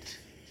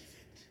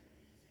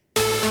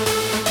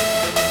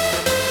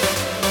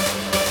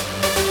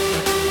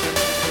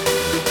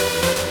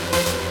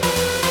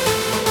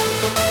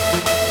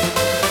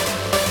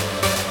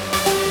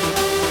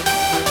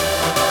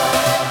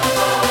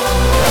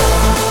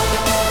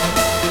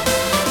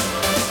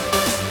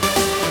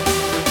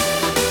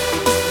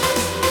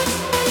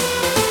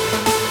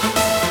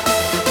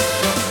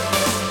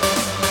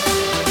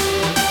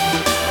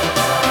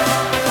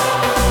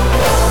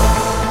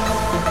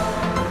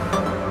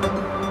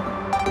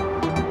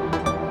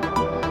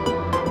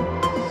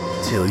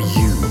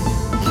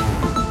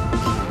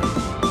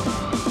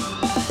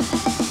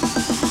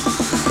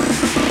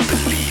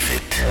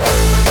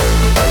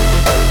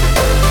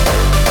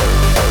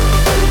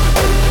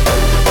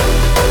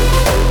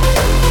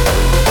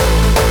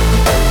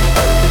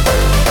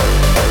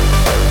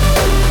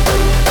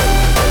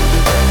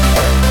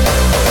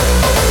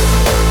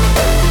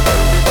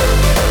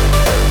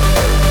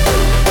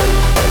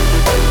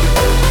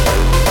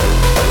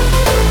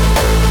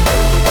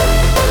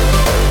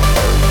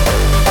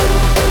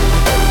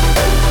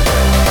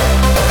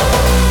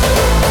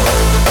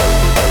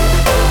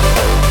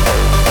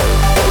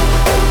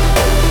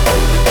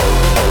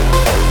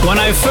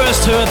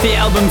 Heard the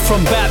album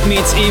From Bad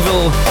Meets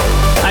Evil,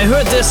 I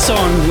heard this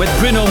song with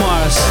Bruno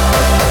Mars.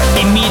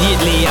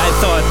 Immediately I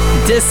thought,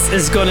 this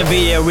is gonna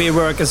be a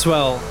rework as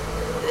well.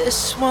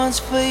 This one's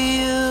for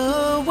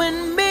you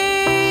and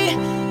me,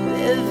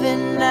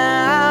 living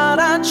out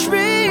our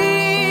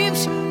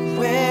dreams.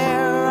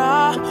 We're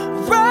all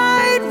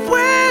right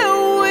where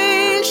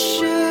we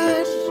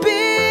should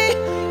be.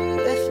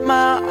 With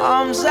my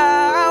arms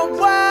out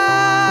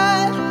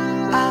wide,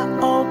 I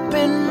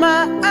open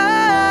my eyes.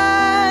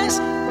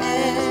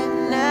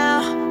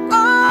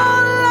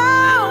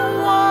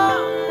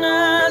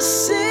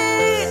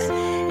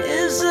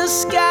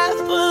 Sky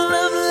full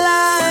of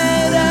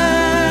lighters,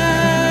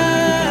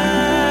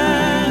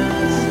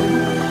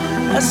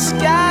 a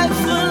sky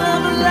full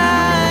of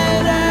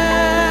lighters,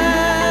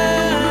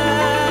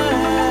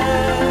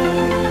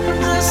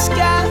 a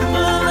sky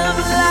full of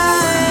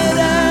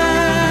lighters,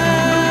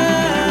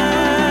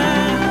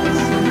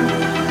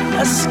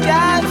 a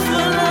sky full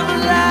of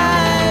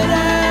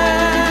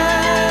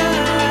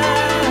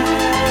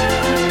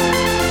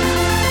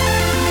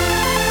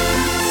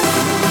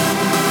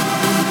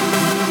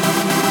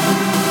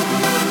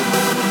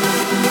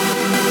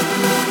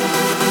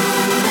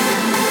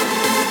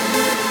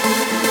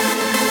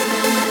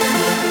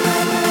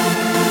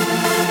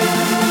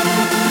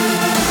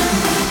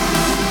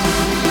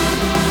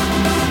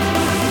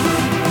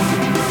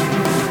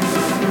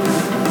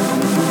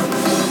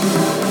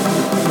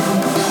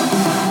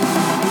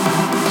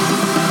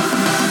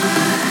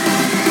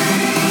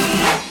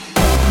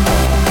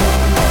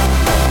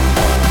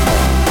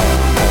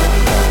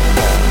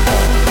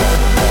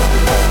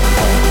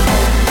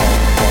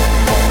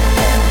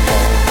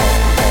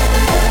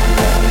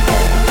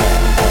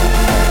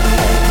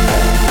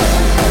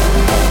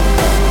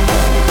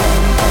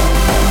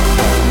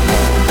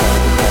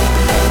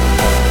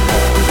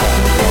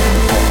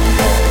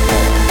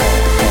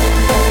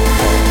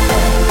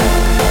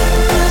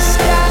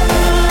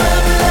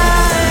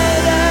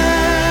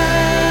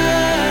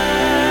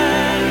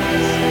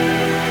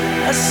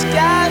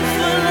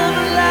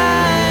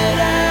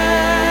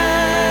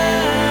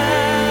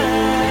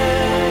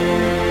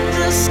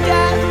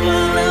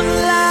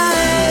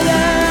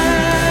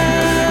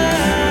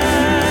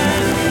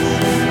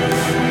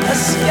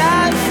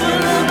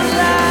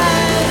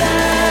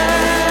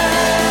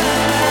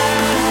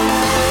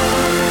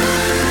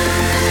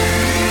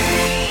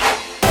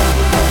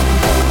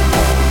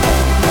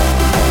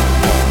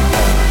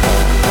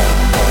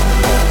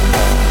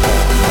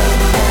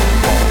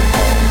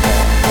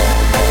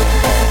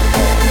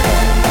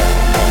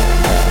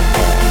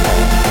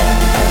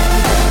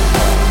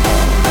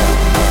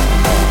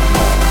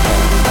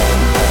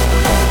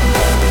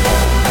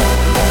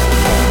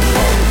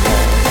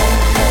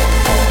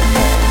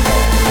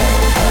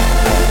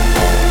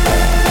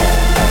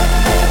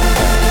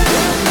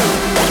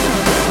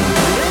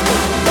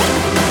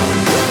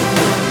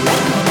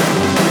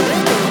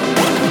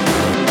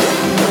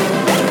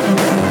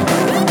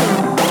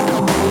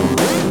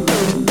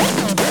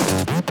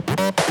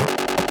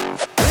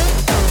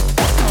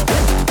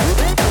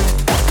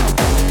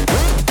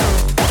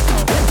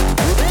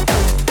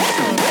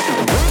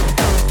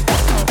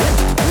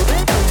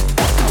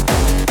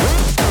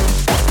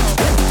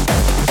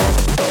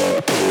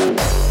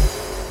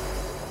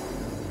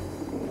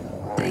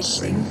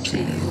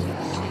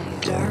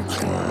dark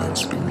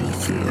clouds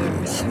beneath the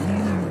earth.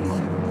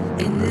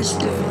 In this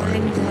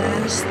divine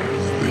blast,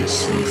 They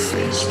see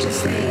face to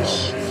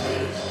face,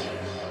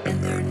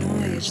 and their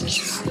noise is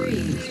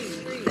free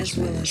as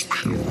well as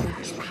pure.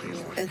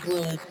 As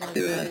well as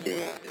pure.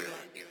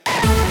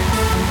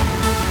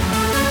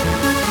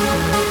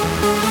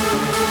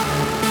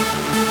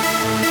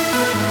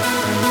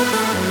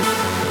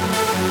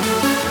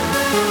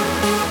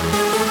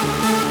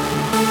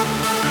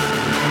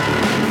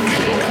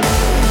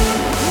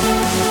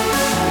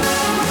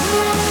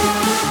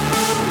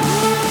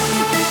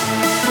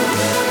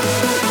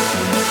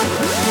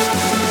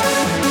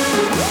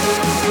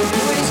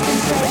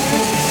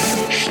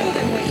 Show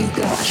them what you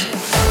got.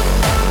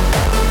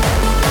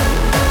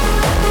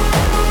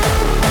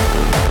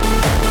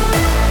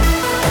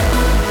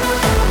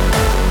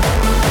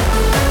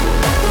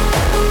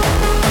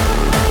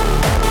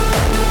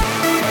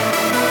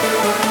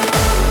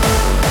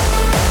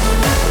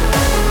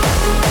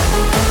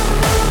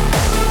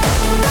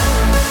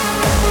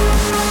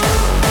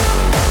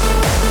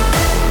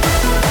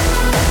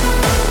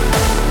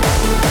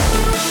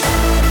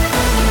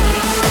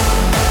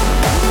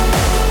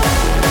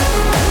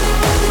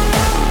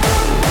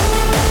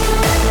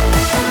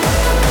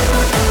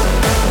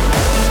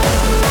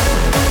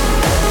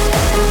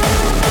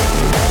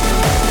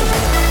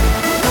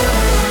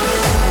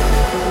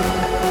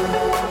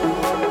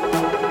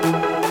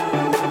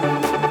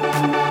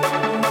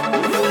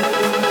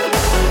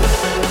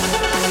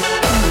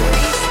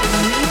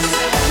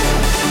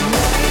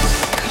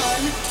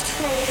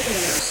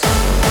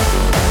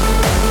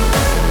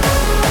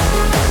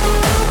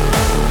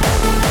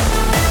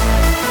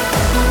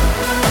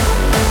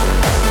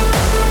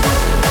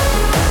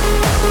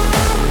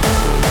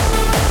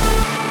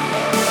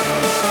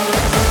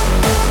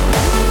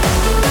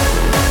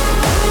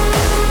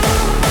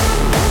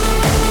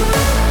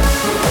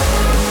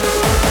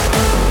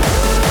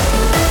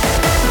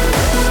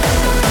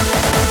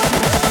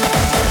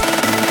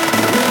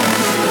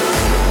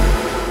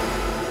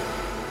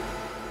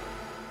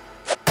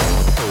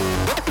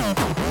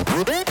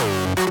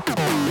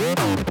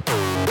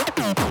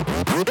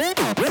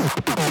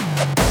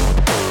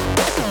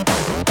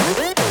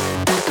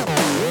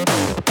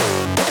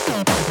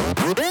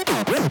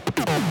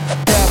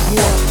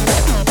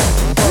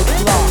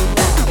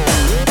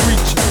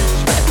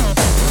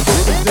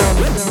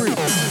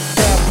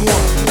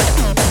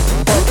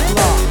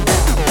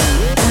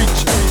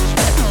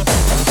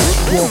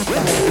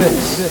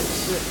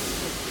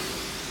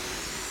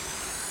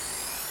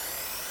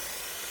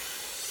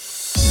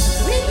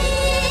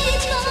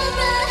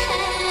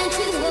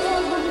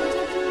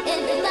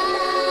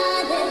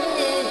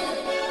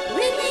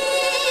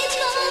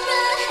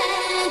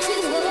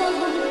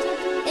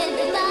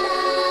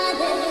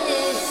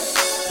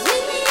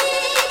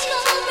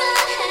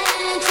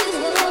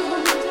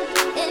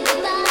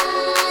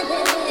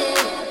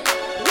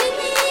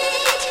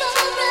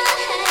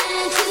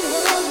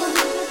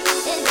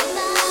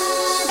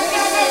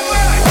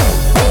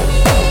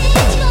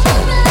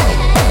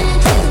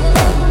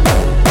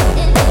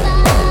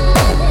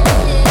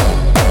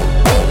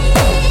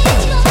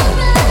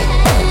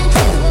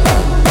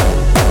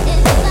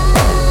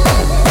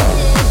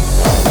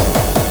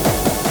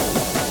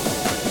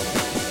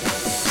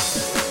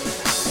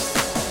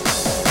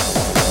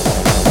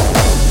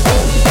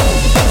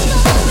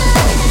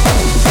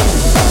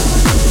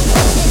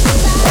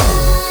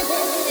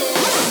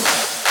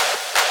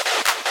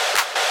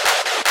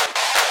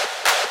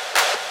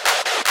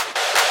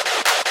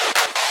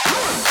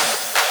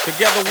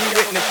 Together we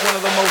witness one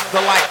of the most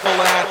delightful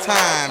in our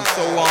time.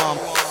 So,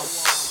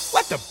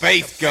 let the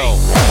bass go.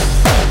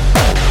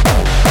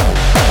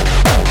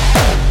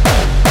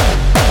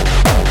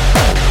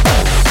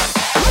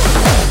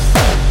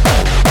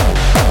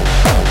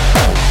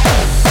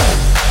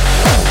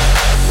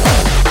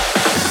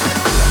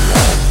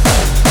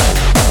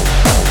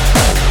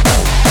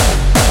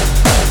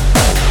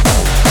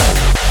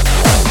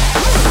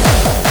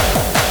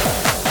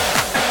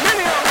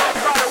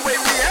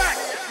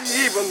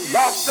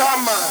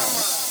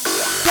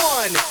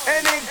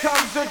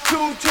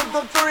 Two to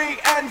the 3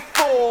 and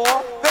 4.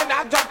 Then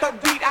I drop the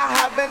beat I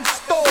have in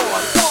store.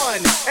 1,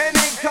 and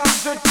in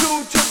comes the 2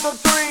 to the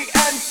 3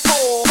 and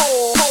 4.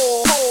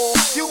 4.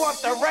 You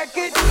want the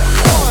record? 1,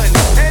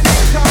 and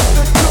in comes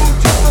the 2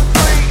 to the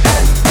 3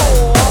 and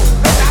 4.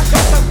 Then I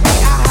drop the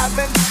beat I have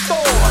in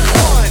store.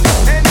 1,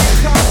 and in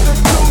comes the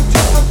 2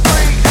 to the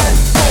 3 and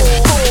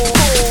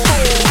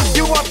 4.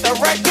 You want the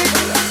record?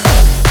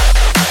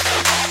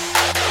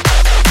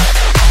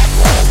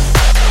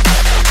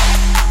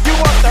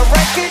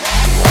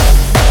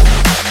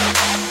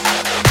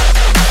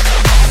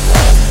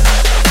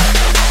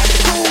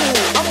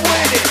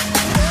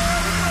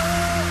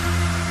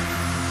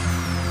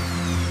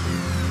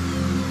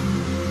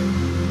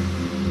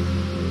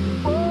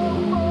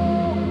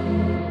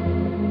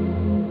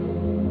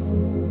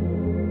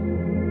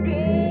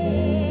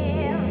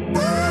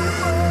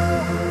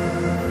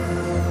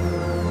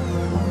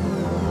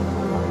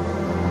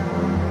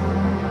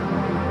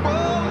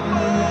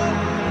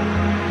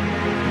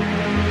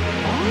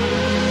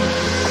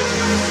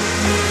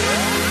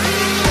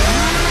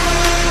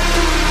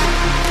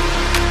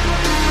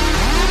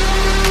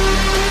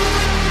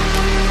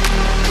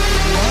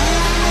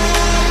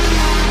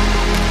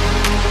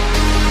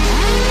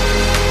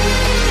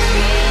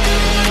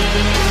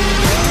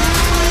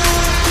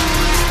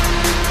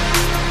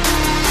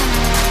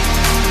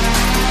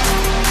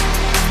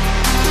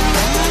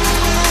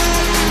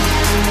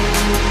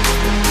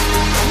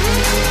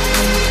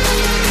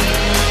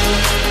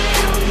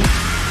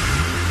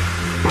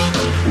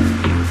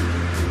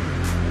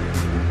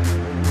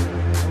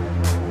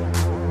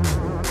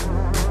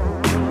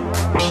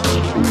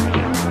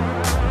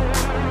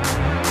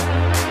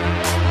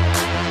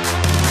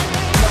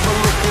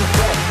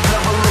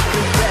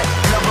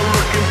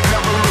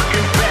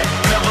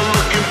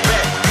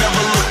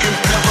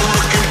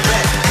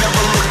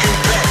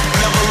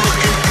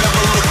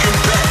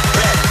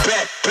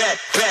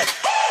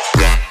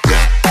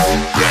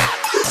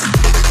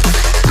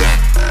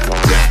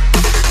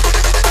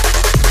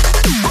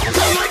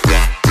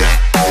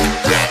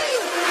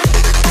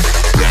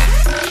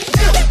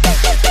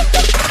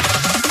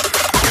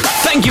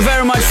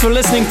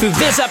 listening to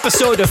this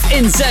episode of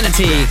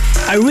InZanity.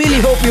 I really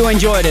hope you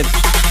enjoyed it.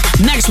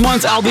 Next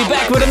month I'll be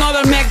back with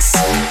another mix.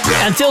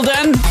 Until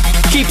then,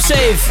 keep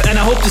safe and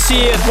I hope to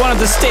see you at one of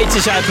the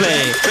stages I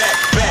play.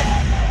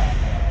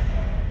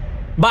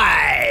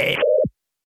 Bye!